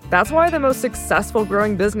day. That's why the most successful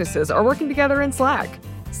growing businesses are working together in Slack.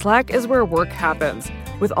 Slack is where work happens,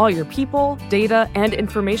 with all your people, data, and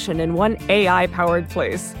information in one AI-powered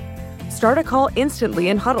place. Start a call instantly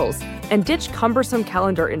in huddles and ditch cumbersome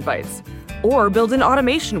calendar invites. Or build an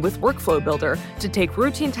automation with Workflow Builder to take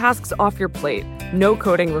routine tasks off your plate. No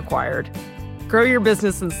coding required. Grow your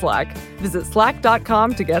business in Slack. Visit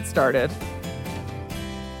slack.com to get started.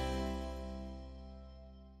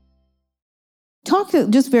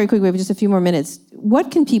 Just very quickly, we have just a few more minutes.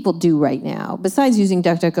 What can people do right now, besides using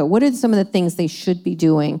DuckDuckGo? What are some of the things they should be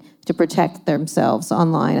doing to protect themselves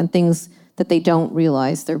online and things that they don't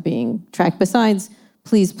realize they're being tracked? Besides,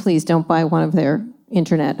 please don't buy one of their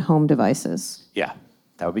internet home devices. Yeah,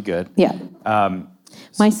 that would be good. Yeah.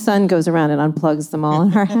 My son goes around and unplugs them all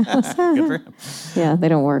in our house. Good for him. Yeah, they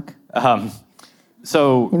don't work.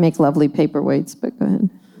 So they make lovely paperweights, but go ahead.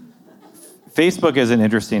 Facebook is an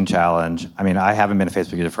interesting challenge. I mean, I haven't been a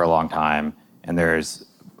Facebook user for a long time, and there's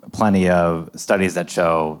plenty of studies that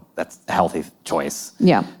show that's a healthy choice.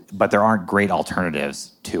 Yeah. But there aren't great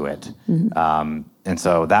alternatives to it. Mm-hmm. And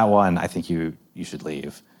so that one, I think you should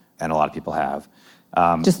leave, and a lot of people have.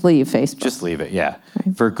 Just leave Facebook. Just leave it, yeah.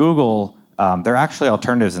 Right. For Google, there are actually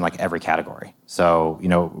alternatives in like every category. So,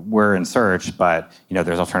 we're in search, but,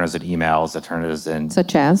 there's alternatives in emails, alternatives in...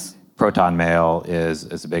 Such as? Proton Mail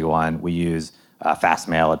is a big one. We use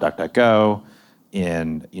Fastmail at DuckDuckGo.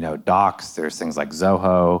 in Docs, there's things like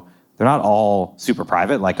Zoho. They're not all super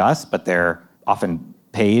private like us, but they're often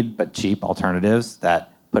paid but cheap alternatives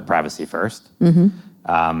that put privacy first.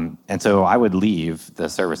 And so I would leave the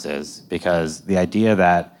services because the idea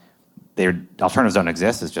that their alternatives don't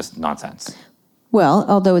exist is just nonsense. Well,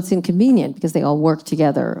 although it's inconvenient because they all work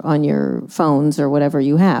together on your phones or whatever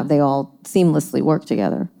you have. They all seamlessly work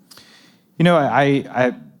together.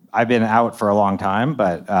 I've been out for a long time,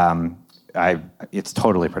 but it's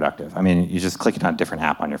totally productive. I mean, you just click it on a different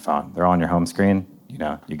app on your phone. They're all on your home screen.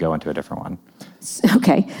 You go into a different one.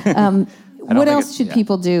 Okay. What else should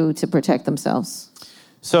people do to protect themselves?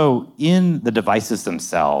 So in the devices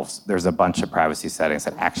themselves, there's a bunch of privacy settings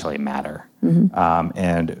that actually matter.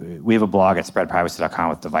 And we have a blog at spreadprivacy.com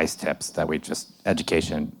with device tips that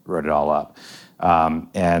education wrote it all up.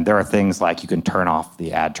 And there are things like you can turn off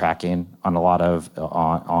the ad tracking on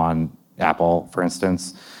on Apple, for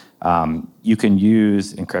instance. You can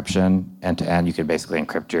use encryption end-to-end. You can basically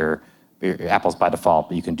encrypt your Apple's by default,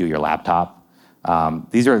 but you can do your laptop.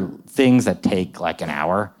 These are things that take like an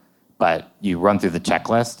hour, but you run through the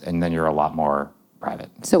checklist, and then you're a lot more private.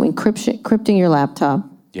 So encrypting your laptop,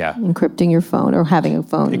 encrypting your phone, or having a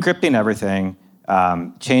phone. Encrypting everything,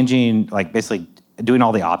 changing, basically doing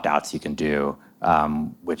all the opt-outs you can do,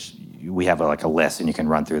 which we have a list, and you can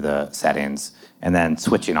run through the settings, and then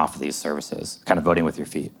switching off of these services, kind of voting with your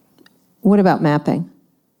feet. What about mapping?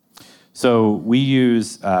 So we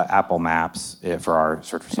use Apple Maps for our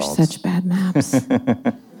search results. They're such bad maps.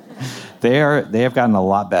 They have gotten a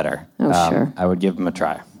lot better. Oh, sure. I would give them a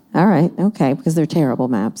try. All right, okay, because they're terrible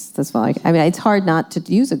maps. That's why. I mean, it's hard not to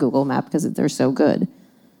use a Google map because they're so good.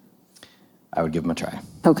 I would give them a try.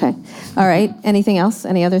 Okay. All right. Anything else?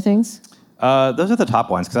 Any other things? Those are the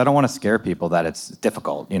top ones because I don't want to scare people that it's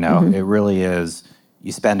difficult. It really is.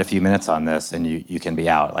 You spend a few minutes on this and you can be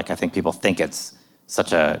out. I think people think it's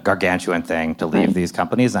such a gargantuan thing to leave these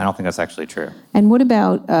companies, and I don't think that's actually true. And what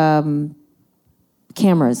about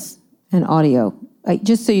cameras and audio?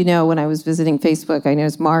 Just so you know, when I was visiting Facebook, I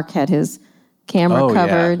noticed Mark had his camera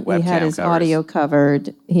covered. Yeah. He had his audio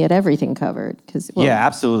covered. He had everything covered. Yeah,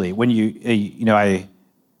 absolutely. When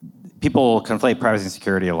people conflate privacy and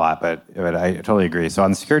security a lot, but I totally agree. So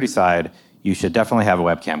on the security side, you should definitely have a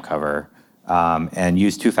webcam cover and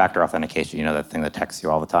use two-factor authentication, that thing that texts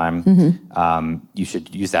you all the time. You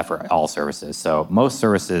should use that for all services. So most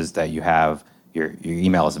services that you have, your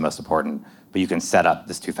email is the most important, but you can set up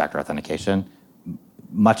this two-factor authentication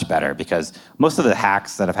much better because most of the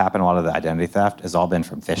hacks that have happened, a lot of the identity theft has all been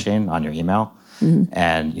from phishing on your email.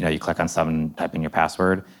 And you click on someone, type in your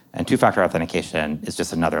password, and two-factor authentication is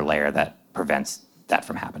just another layer that prevents that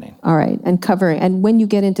from happening. All right, and when you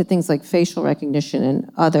get into things like facial recognition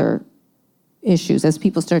and other issues, as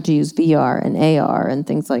people start to use VR and AR and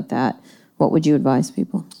things like that, what would you advise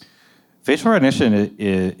people? Facial recognition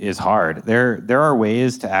is hard. There are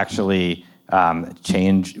ways to actually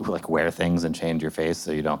change, wear things and change your face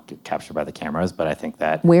so you don't get captured by the cameras. But I think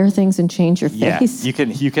that wear things and change your face. Yeah,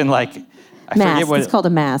 you can mask. It's called a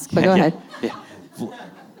mask. But go ahead. Yeah.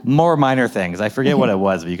 More minor things. I forget what it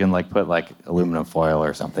was, but you can put aluminum foil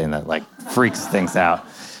or something that freaks things out.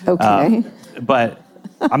 Okay. But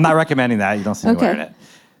I'm not recommending that. You don't seem to be wearing it.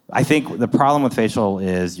 I think the problem with facial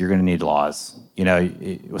is you're going to need laws,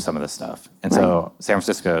 with some of this stuff. And so San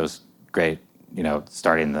Francisco's great,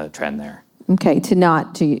 starting the trend there. Okay,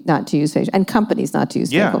 not to use facial, and companies not to use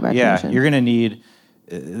facial recognition. Yeah, you're going to need,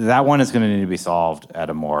 that one is going to need to be solved at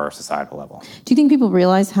a more societal level. Do you think people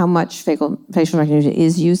realize how much facial recognition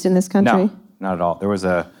is used in this country? No, not at all. There was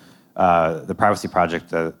the Privacy Project,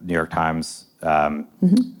 the New York Times, so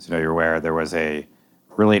you're aware, there was a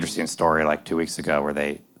really interesting story 2 weeks ago where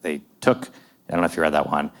they took, I don't know if you read that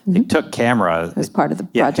one, they took camera. As part of the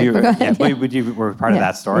project. You were part of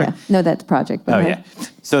that story? Yeah. No, that's the project. But yeah.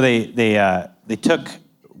 So they took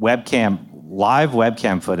live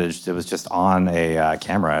webcam footage that was just on a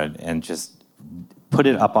camera and just put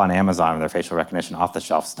it up on Amazon with their facial recognition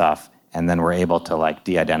off-the-shelf stuff, and then were able to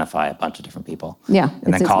de-identify a bunch of different people. Yeah.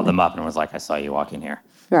 And then called them up and was like, I saw you walking here.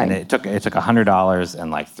 Right. And it took $100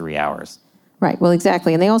 and 3 hours. Right, well,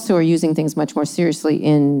 exactly. And they also are using things much more seriously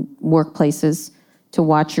in workplaces to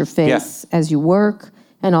watch your face as you work,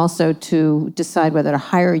 and also to decide whether to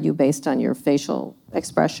hire you based on your facial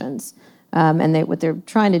expressions. And what they're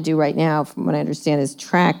trying to do right now, from what I understand, is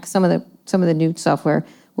track some of the new software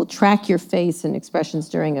will track your face and expressions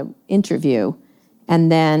during an interview,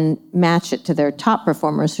 and then match it to their top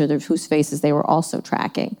performers whose faces they were also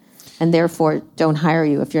tracking, and therefore don't hire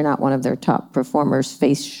you if you're not one of their top performers'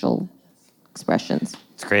 facial expressions.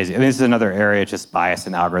 It's crazy. This is another area, just bias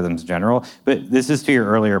in algorithms in general. But this is to your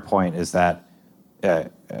earlier point, is that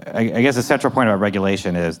I guess the central point about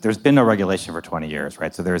regulation is there's been no regulation for 20 years,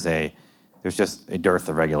 right? So there's just a dearth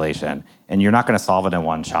of regulation, and you're not going to solve it in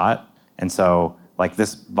one shot. And so, like,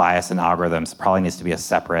 this bias in algorithms probably needs to be a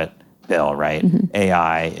separate bill, right?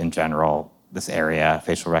 AI in general, this area,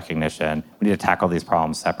 facial recognition, we need to tackle these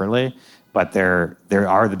problems separately. But there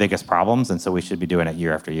are the biggest problems, and so we should be doing it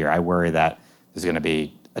year after year. I worry that there's going to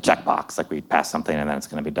be a checkbox, like we pass something and then it's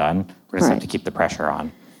going to be done. We're going to have to keep the pressure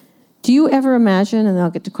on. Do you ever imagine, and I'll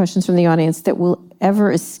get to questions from the audience, that we'll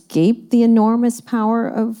ever escape the enormous power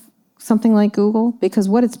of something like Google? Because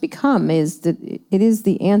what it's become is that it is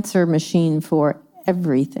the answer machine for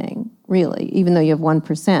everything, really. Even though you have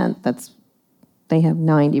 1%, they have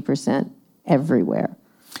 90% everywhere.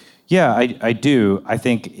 Yeah, I do. I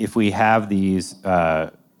think if we have these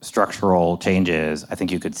structural changes, I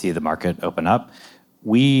think you could see the market open up.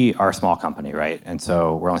 We are a small company, right? And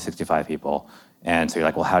so we're only 65 people. And so you're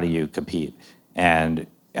like, well, how do you compete? And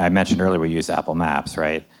I mentioned earlier we use Apple Maps,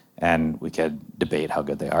 right? And we could debate how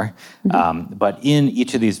good they are. But in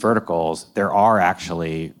each of these verticals, there are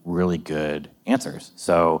actually really good answers.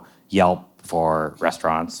 So Yelp for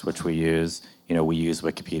restaurants, which we use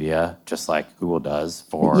Wikipedia, just like Google does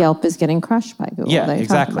for... Yelp is getting crushed by Google. Yeah,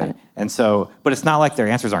 exactly. And so, but it's not like their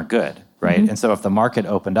answers aren't good, right? And so if the market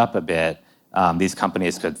opened up a bit, these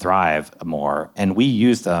companies could thrive more. And we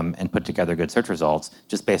use them and put together good search results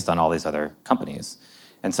just based on all these other companies.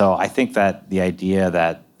 And so I think that the idea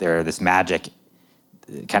that they're this magic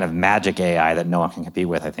AI that no one can compete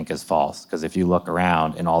with, I think is false. Because if you look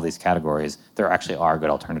around in all these categories, there actually are good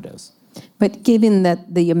alternatives. But given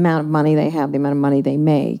that the amount of money they have, the amount of money they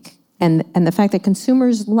make, and the fact that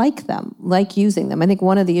consumers like them, like using them, I think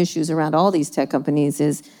one of the issues around all these tech companies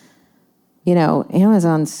is,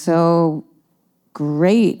 Amazon's so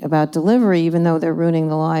great about delivery, even though they're ruining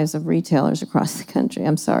the lives of retailers across the country.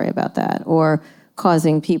 I'm sorry about that. Or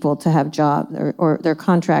causing people to have jobs, or their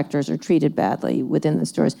contractors are treated badly within the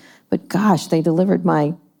stores. But gosh, they delivered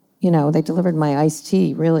my iced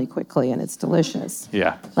tea really quickly, and it's delicious.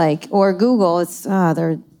 Yeah. Or Google, it's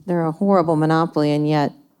they're a horrible monopoly, and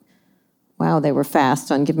yet, wow, they were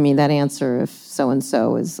fast on giving me that answer if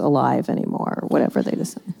so-and-so is alive anymore, or whatever they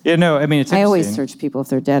decide. Yeah, no, I mean, it's interesting. I always search people if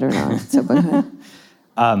they're dead or not. So,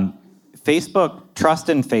 trust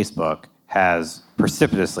in Facebook has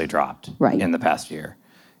precipitously dropped in the past year.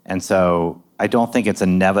 And so I don't think it's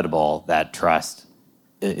inevitable that trust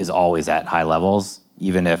is always at high levels,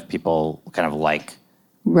 even if people kind of like...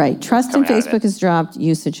 Right. Trust in Facebook has dropped,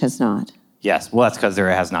 usage has not. Yes. Well, that's because there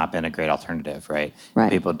has not been a great alternative, right?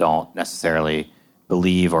 People don't necessarily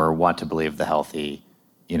believe or want to believe the healthy,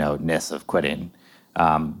 ness of quitting.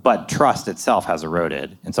 But trust itself has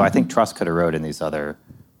eroded. And so I think trust could erode in these other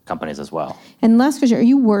companies as well. And last question, are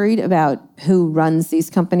you worried about who runs these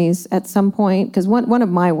companies at some point? Because one of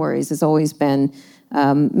my worries has always been,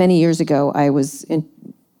 many years ago, I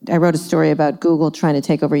wrote a story about Google trying to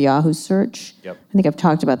take over Yahoo search. Yep. I think I've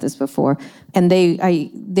talked about this before. And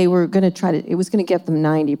they were going to it was going to get them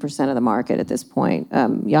 90% of the market at this point.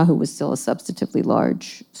 Yahoo was still a substantively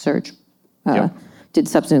large search, did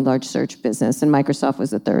substantively large search business, and Microsoft was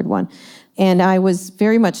the third one. And I was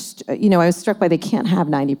very much, I was struck by they can't have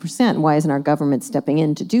 90%. Why isn't our government stepping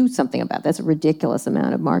in to do something about that? That's a ridiculous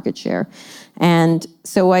amount of market share. And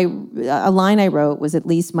so a line I wrote was, at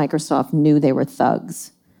least Microsoft knew they were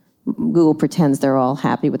thugs. Google pretends they're all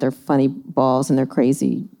happy with their funny balls and their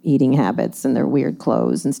crazy eating habits and their weird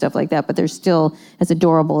clothes and stuff like that, but they're still, as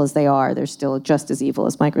adorable as they are, they're still just as evil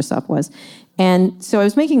as Microsoft was. And so I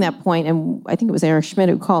was making that point, and I think it was Eric Schmidt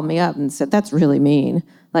who called me up and said, that's really mean,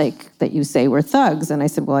 that you say we're thugs. And I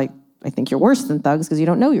said, well, I think you're worse than thugs because you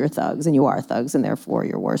don't know you're thugs, and you are thugs, and therefore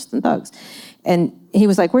you're worse than thugs. And he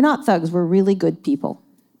was like, we're not thugs, we're really good people.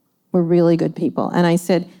 We're really good people. And I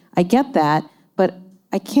said, I get that, but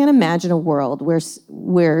I can't imagine a world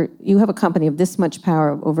where you have a company of this much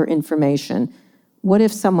power over information. What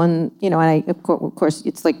if someone, and of course,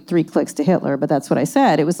 it's like 3 clicks to Hitler, but that's what I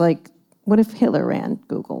said. It was like, what if Hitler ran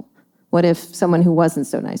Google? What if someone who wasn't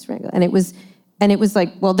so nice ran Google? And it was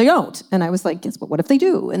like, well, they don't. And I was like, yes, but what if they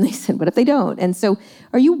do? And they said, what if they don't? And so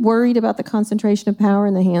are you worried about the concentration of power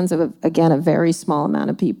in the hands of, again, a very small amount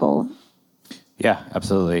of people? Yeah,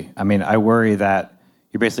 absolutely. I mean, I worry that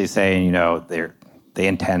you're basically saying, they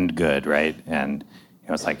intend good, right? And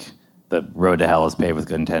it's like the road to hell is paved with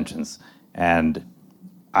good intentions. And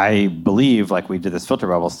I believe, like we did this filter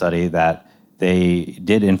bubble study, that they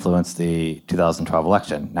did influence the 2012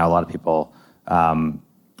 election. Now, a lot of people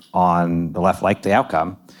on the left liked the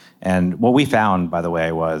outcome. And what we found, by the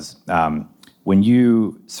way, was when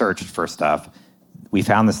you searched for stuff, we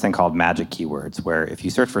found this thing called magic keywords, where if you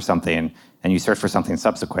search for something and you search for something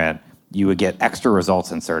subsequent, you would get extra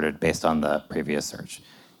results inserted based on the previous search.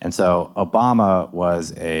 And so Obama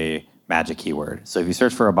was a magic keyword. So if you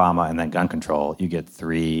search for Obama and then gun control, you get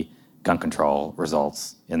 3 gun control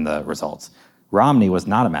results in the results. Romney was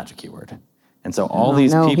not a magic keyword. And so all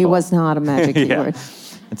these people... No, he was not a magic keyword.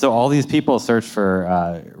 And so all these people searched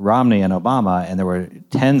for Romney and Obama, and there were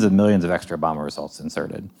tens of millions of extra Obama results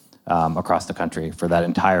inserted across the country for that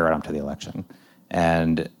entire run-up to the election.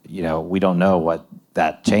 And we don't know what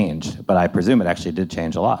that changed, but I presume it actually did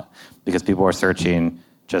change a lot because people were searching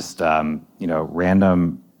just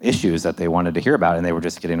random issues that they wanted to hear about, and they were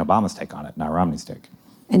just getting Obama's take on it, not Romney's take.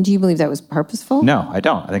 And do you believe that was purposeful? No, I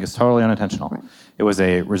don't. I think it's totally unintentional. Right. It was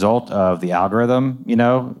a result of the algorithm,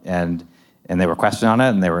 and they were questioning on it,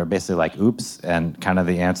 and they were basically like, oops, and kind of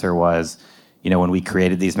the answer was, when we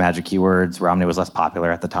created these magic keywords, Romney was less popular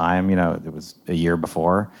at the time, it was a year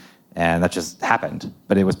before, and that just happened.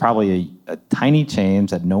 But it was probably a tiny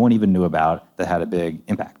change that no one even knew about that had a big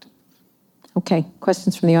impact. Okay,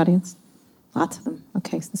 questions from the audience? Lots of them.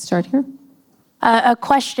 Okay, so let's start here. A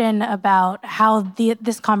question about how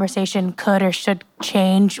this conversation could or should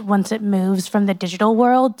change once it moves from the digital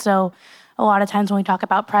world. So a lot of times when we talk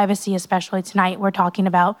about privacy, especially tonight, we're talking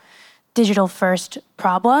about digital-first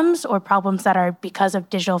problems or problems that are because of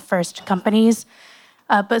digital-first companies.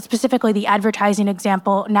 But specifically the advertising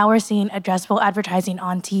example, now we're seeing addressable advertising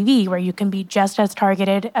on TV where you can be just as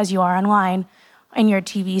targeted as you are online in your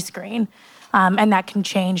TV screen. And that can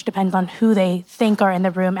change, depends on who they think are in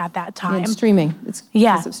the room at that time. And streaming. It's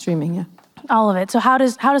because of streaming, yeah. All of it. So how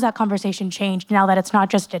does that conversation change now that it's not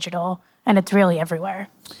just digital and it's really everywhere?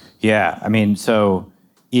 Yeah, so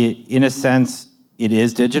in a sense, it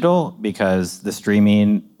is digital because the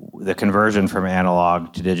streaming, the conversion from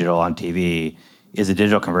analog to digital on TV is a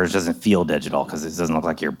digital conversion. It doesn't feel digital because it doesn't look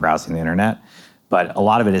like you're browsing the internet. But a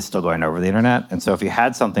lot of it is still going over the internet. And so if you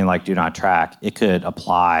had something like Do Not Track, it could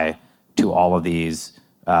apply to all of these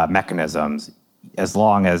mechanisms as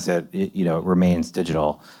long as it remains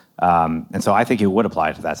digital. And so I think it would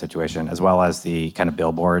apply to that situation, as well as the kind of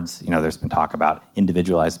billboards. There's been talk about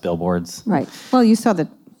individualized billboards. Right. Well, you saw the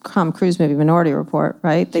Tom Cruise movie Minority Report,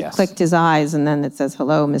 right? They clicked his eyes, and then it says,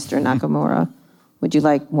 "Hello, Mr. Nakamura. Would you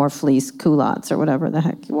like more fleece culottes or whatever the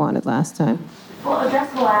heck you wanted last time?" Well,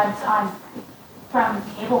 addressable ads from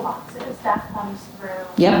cable boxes, that comes through.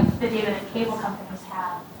 Yep. The data that cable companies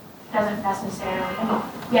have doesn't necessarily,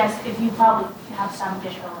 yes, if you probably have some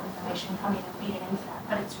digital information coming and feeding into that,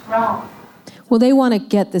 but it's grown. Well, they want to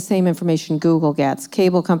get the same information Google gets.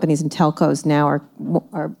 Cable companies and telcos now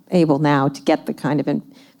are able now to get the kind of,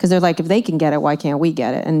 because they're like, if they can get it, why can't we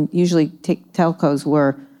get it? And usually telcos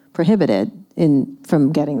were prohibited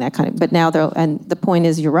from getting that kind of, but now and the point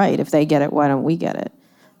is, you're right, if they get it, why don't we get it?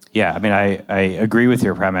 Yeah, I agree with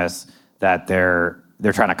your premise that they're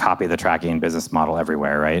trying to copy the tracking business model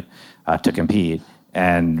everywhere, right, to compete.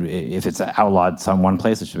 And if it's outlawed one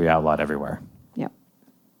place, it should be outlawed everywhere. Yep.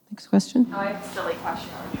 Next question. I have a silly question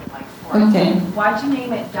I would like for. Okay. Why'd you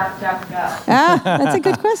name it DuckDuckGo? That's a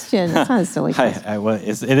good question. That's not a silly question.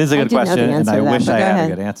 It is a good question, and I wish I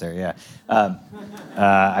had a good answer. Yeah,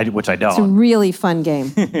 which I don't. It's a really fun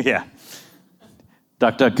game. Yeah.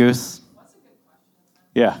 Duck, Duck, Goose.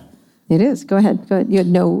 Yeah. It is. Go ahead. You had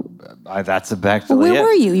no... that's actually Where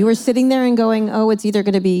were you? You were sitting there and going, oh, it's either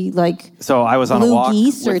going to be like So I was on a walk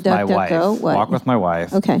with my wife. Walk with my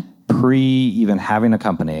wife. Okay. Pre even having a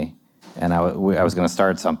company, and I was going to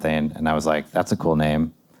start something, and I was like, that's a cool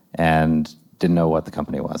name, and didn't know what the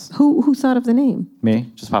company was. Who thought of the name?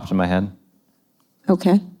 Me. Just popped in my head.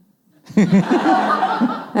 Okay. All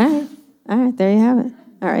right. There you have it.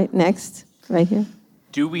 All right. Next. Right here.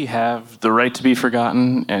 Do we have the right to be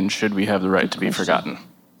forgotten, and should we have the right to be forgotten?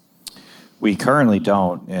 We currently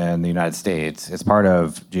don't in the United States. It's part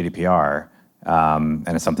of GDPR, and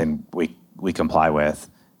it's something we comply with.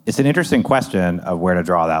 It's an interesting question of where to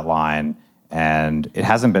draw that line, and it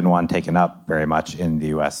hasn't been one taken up very much in the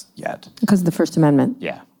U.S. yet. Because of the First Amendment.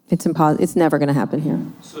 Yeah. It's impossible. It's never going to happen here.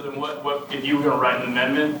 So then what if you were going to write an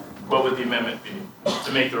amendment, what would the amendment be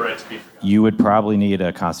to make the right to be forgotten? You would probably need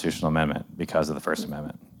a constitutional amendment because of the First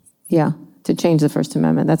Amendment. Yeah, to change the First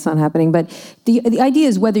Amendment. That's not happening. But the idea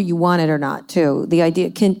is whether you want it or not, too. The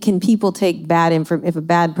idea, can people take bad information, if a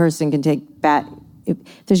bad person can take bad, if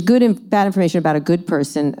there's good and bad information about a good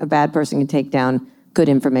person, a bad person can take down good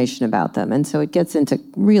information about them. And so it gets into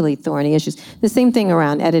really thorny issues. The same thing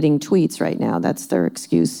around editing tweets right now. That's their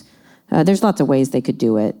excuse. There's lots of ways they could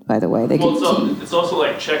do it, by the way. It's also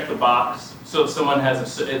like check the box. So if someone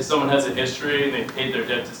has a history and they paid their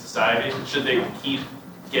debt to society, should they keep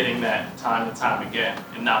getting that time and time again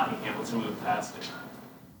and not being able to move past it?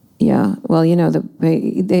 Yeah, well,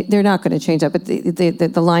 they're not going to change that. But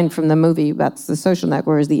the line from the movie about the social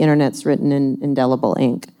network is the internet's written in indelible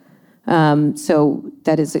ink. So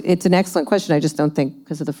it's an excellent question. I just don't think,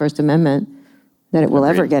 because of the First Amendment, that it will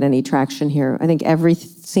ever get any traction here. I think every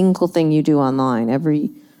single thing you do online,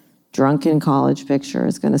 every drunken college picture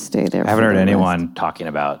is going to stay there. I haven't heard anyone talking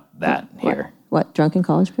about that here. What, drunken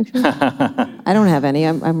college pictures? I don't have any.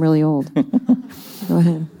 I'm really old. Go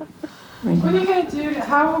ahead. What are you going to do?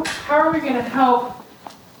 How are we going to help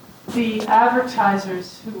the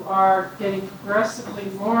advertisers who are getting progressively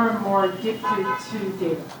more and more addicted to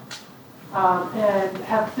data and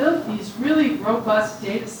have built these really robust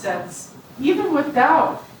data sets, even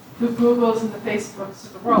without the Googles and the Facebooks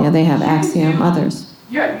of the world? Yeah, they have Axiom, others.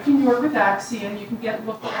 Yeah, you can work with Axiom, you can get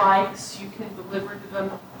lookalikes, you can deliver to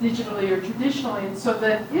them digitally or traditionally. And so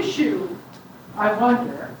the issue, I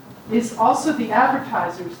wonder, is also the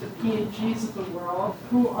advertisers, the P&Gs of the world,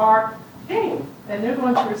 who are paying. And they're the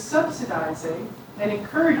ones who are subsidizing and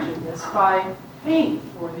encouraging this by paying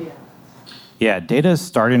for the ads. Yeah, data is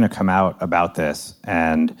starting to come out about this.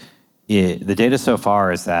 And the data so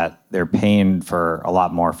far is that they're paying for a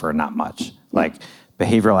lot more for not much. Like,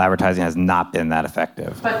 behavioral advertising has not been that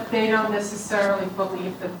effective. But they don't necessarily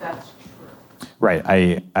believe that that's true. Right.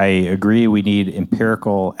 I agree we need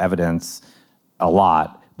empirical evidence a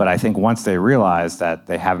lot. But I think once they realize that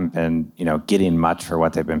they haven't been, getting much for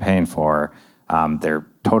what they've been paying for, they're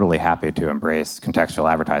totally happy to embrace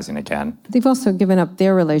contextual advertising again. They've also given up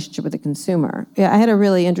their relationship with the consumer. Yeah, I had a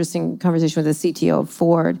really interesting conversation with the CTO of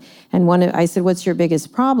Ford, and I said, "What's your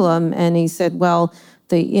biggest problem?" And he said, "Well,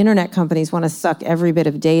 the internet companies want to suck every bit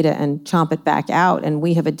of data and chomp it back out, and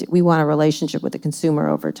we want a relationship with the consumer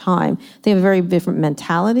over time." They have a very different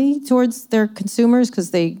mentality towards their consumers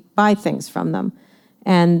because they buy things from them.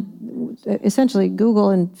 And essentially, Google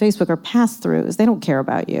and Facebook are pass-throughs. They don't care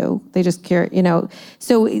about you. They just care,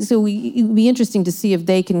 So it'd be interesting to see if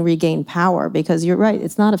they can regain power, because you're right,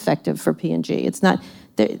 it's not effective for P&G. It's not.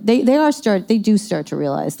 They do start to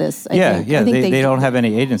realize this. I think they don't have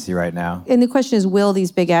any agency right now. And the question is, will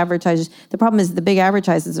these big advertisers? The problem is the big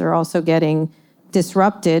advertisers are also getting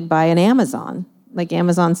disrupted by an Amazon, like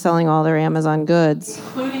Amazon selling all their Amazon goods,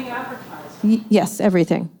 including advertising. Yes,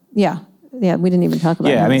 everything. Yeah. Yeah, we didn't even talk about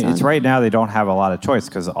Amazon. Amazon. It's right now they don't have a lot of choice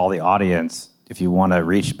because all the audience, if you want to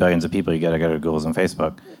reach billions of people, you got to go to Google and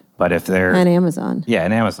Facebook. But if they're... And Amazon. Yeah,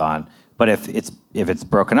 and Amazon. But if it's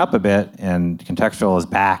broken up a bit and contextual is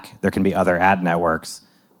back, there can be other ad networks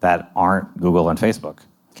that aren't Google and Facebook.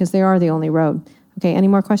 Because they are the only road. Okay, any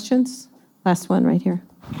more questions? Last one right here.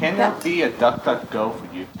 Can there be a DuckDuckGo for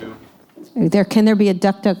YouTube? Can there be a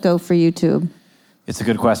DuckDuckGo for YouTube? It's a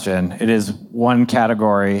good question. It is one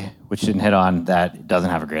category which didn't hit on that doesn't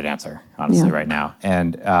have a great answer, honestly, right now.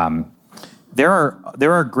 And there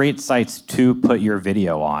are great sites to put your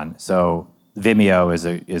video on. So Vimeo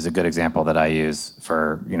is a good example that I use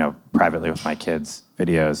for privately with my kids'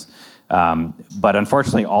 videos. But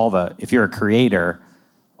unfortunately, if you're a creator,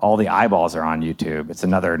 all the eyeballs are on YouTube. It's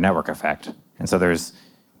another network effect, and so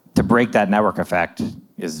to break that network effect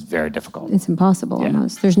is very difficult. It's impossible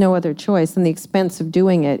almost. There's no other choice, and the expense of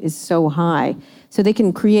doing it is so high. So they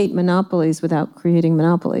can create monopolies without creating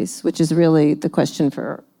monopolies, which is really the question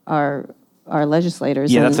for our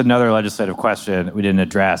legislators. Yeah, that's another legislative question we didn't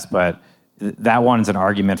address, but that one is an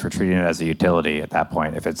argument for treating it as a utility at that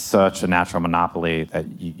point. If it's such a natural monopoly that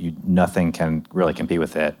nothing can really compete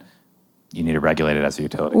with it, you need to regulate it as a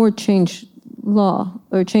utility. Or change law,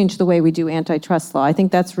 or change the way we do antitrust law. I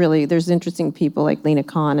think that's really, there's interesting people like Lena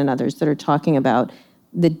Khan and others that are talking about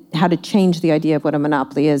how to change the idea of what a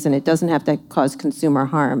monopoly is, and it doesn't have to cause consumer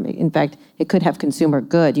harm. In fact, it could have consumer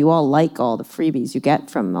good. You all like all the freebies you get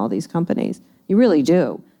from all these companies. You really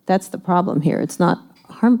do. That's the problem here. It's not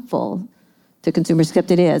harmful to consumers,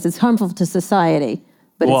 except it is. It's harmful to society,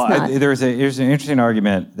 but it's not. There's an interesting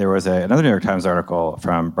argument. There was another New York Times article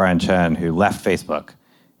from Brian Chen who left Facebook,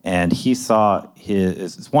 and he saw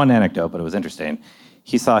it's one anecdote, but it was interesting.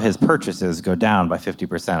 He saw his purchases go down by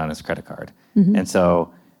 50% on his credit card. Mm-hmm. And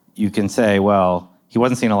so you can say, well, he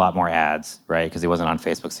wasn't seeing a lot more ads, right? Because he wasn't on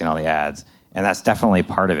Facebook seeing all the ads. And that's definitely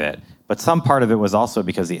part of it. But some part of it was also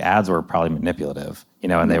because the ads were probably manipulative,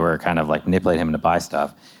 and they were kind of like manipulating him to buy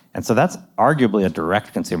stuff. And so that's arguably a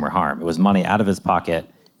direct consumer harm. It was money out of his pocket.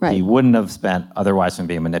 Right. He wouldn't have spent otherwise from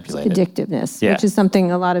being manipulated. Addictiveness, which is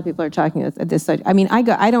something a lot of people are talking about at this side. I mean, I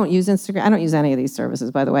don't use Instagram. I don't use any of these services,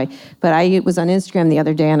 by the way. But I was on Instagram the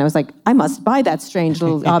other day, and I was like, I must buy that strange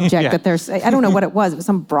little object that there's. I don't know what it was. It was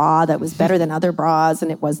some bra that was better than other bras,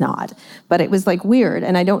 and it was not. But it was like weird,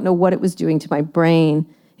 and I don't know what it was doing to my brain.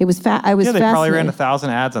 It was I was Yeah, they probably ran fascinated. 1,000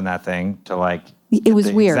 ads on that thing to like. It was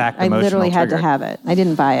the weird. exact I literally emotional had to trigger. have it. I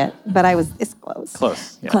didn't buy it, but it's close.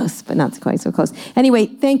 Close, yeah. Close, but not quite so close. Anyway,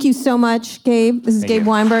 thank you so much, Gabe. This is Thank Gabe you.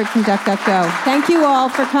 Weinberg from DuckDuckGo. Thank you all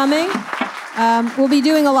for coming. We'll be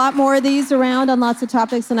doing a lot more of these around on lots of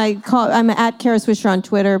topics, and I'm at Kara Swisher on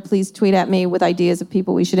Twitter. Please tweet at me with ideas of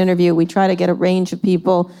people we should interview. We try to get a range of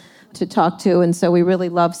people to talk to, and so we really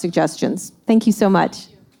love suggestions. Thank you so much.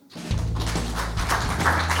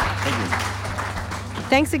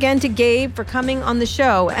 Thanks again to Gabe for coming on the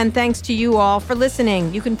show, and thanks to you all for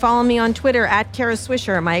listening. You can follow me on Twitter at Kara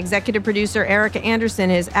Swisher. My executive producer, Erica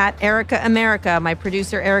Anderson, is at Erica America. My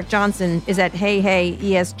producer, Eric Johnson, is at Hey Hey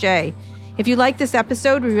ESJ. If you like this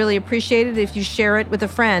episode, we really appreciate it if you share it with a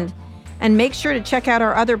friend. And make sure to check out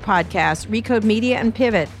our other podcasts, Recode Media and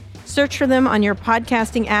Pivot. Search for them on your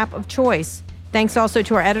podcasting app of choice. Thanks also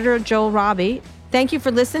to our editor, Joel Robbie. Thank you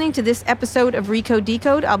for listening to this episode of Recode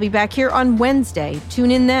Decode. I'll be back here on Wednesday.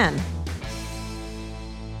 Tune in then.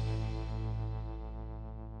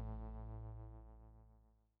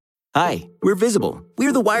 Hi, we're Visible.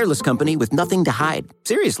 We're the wireless company with nothing to hide.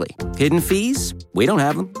 Seriously. Hidden fees? We don't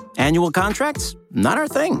have them. Annual contracts? Not our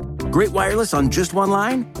thing. Great wireless on just one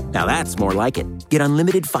line? Now that's more like it. Get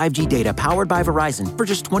unlimited 5G data powered by Verizon for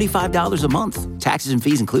just $25 a month. Taxes and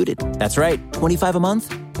fees included. That's right, $25 a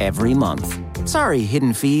month, every month. Sorry,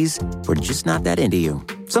 hidden fees. We're just not that into you.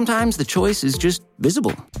 Sometimes the choice is just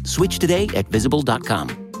Visible. Switch today at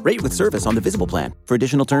Visible.com. Rate with service on the Visible plan. For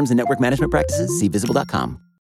additional terms and network management practices, see Visible.com.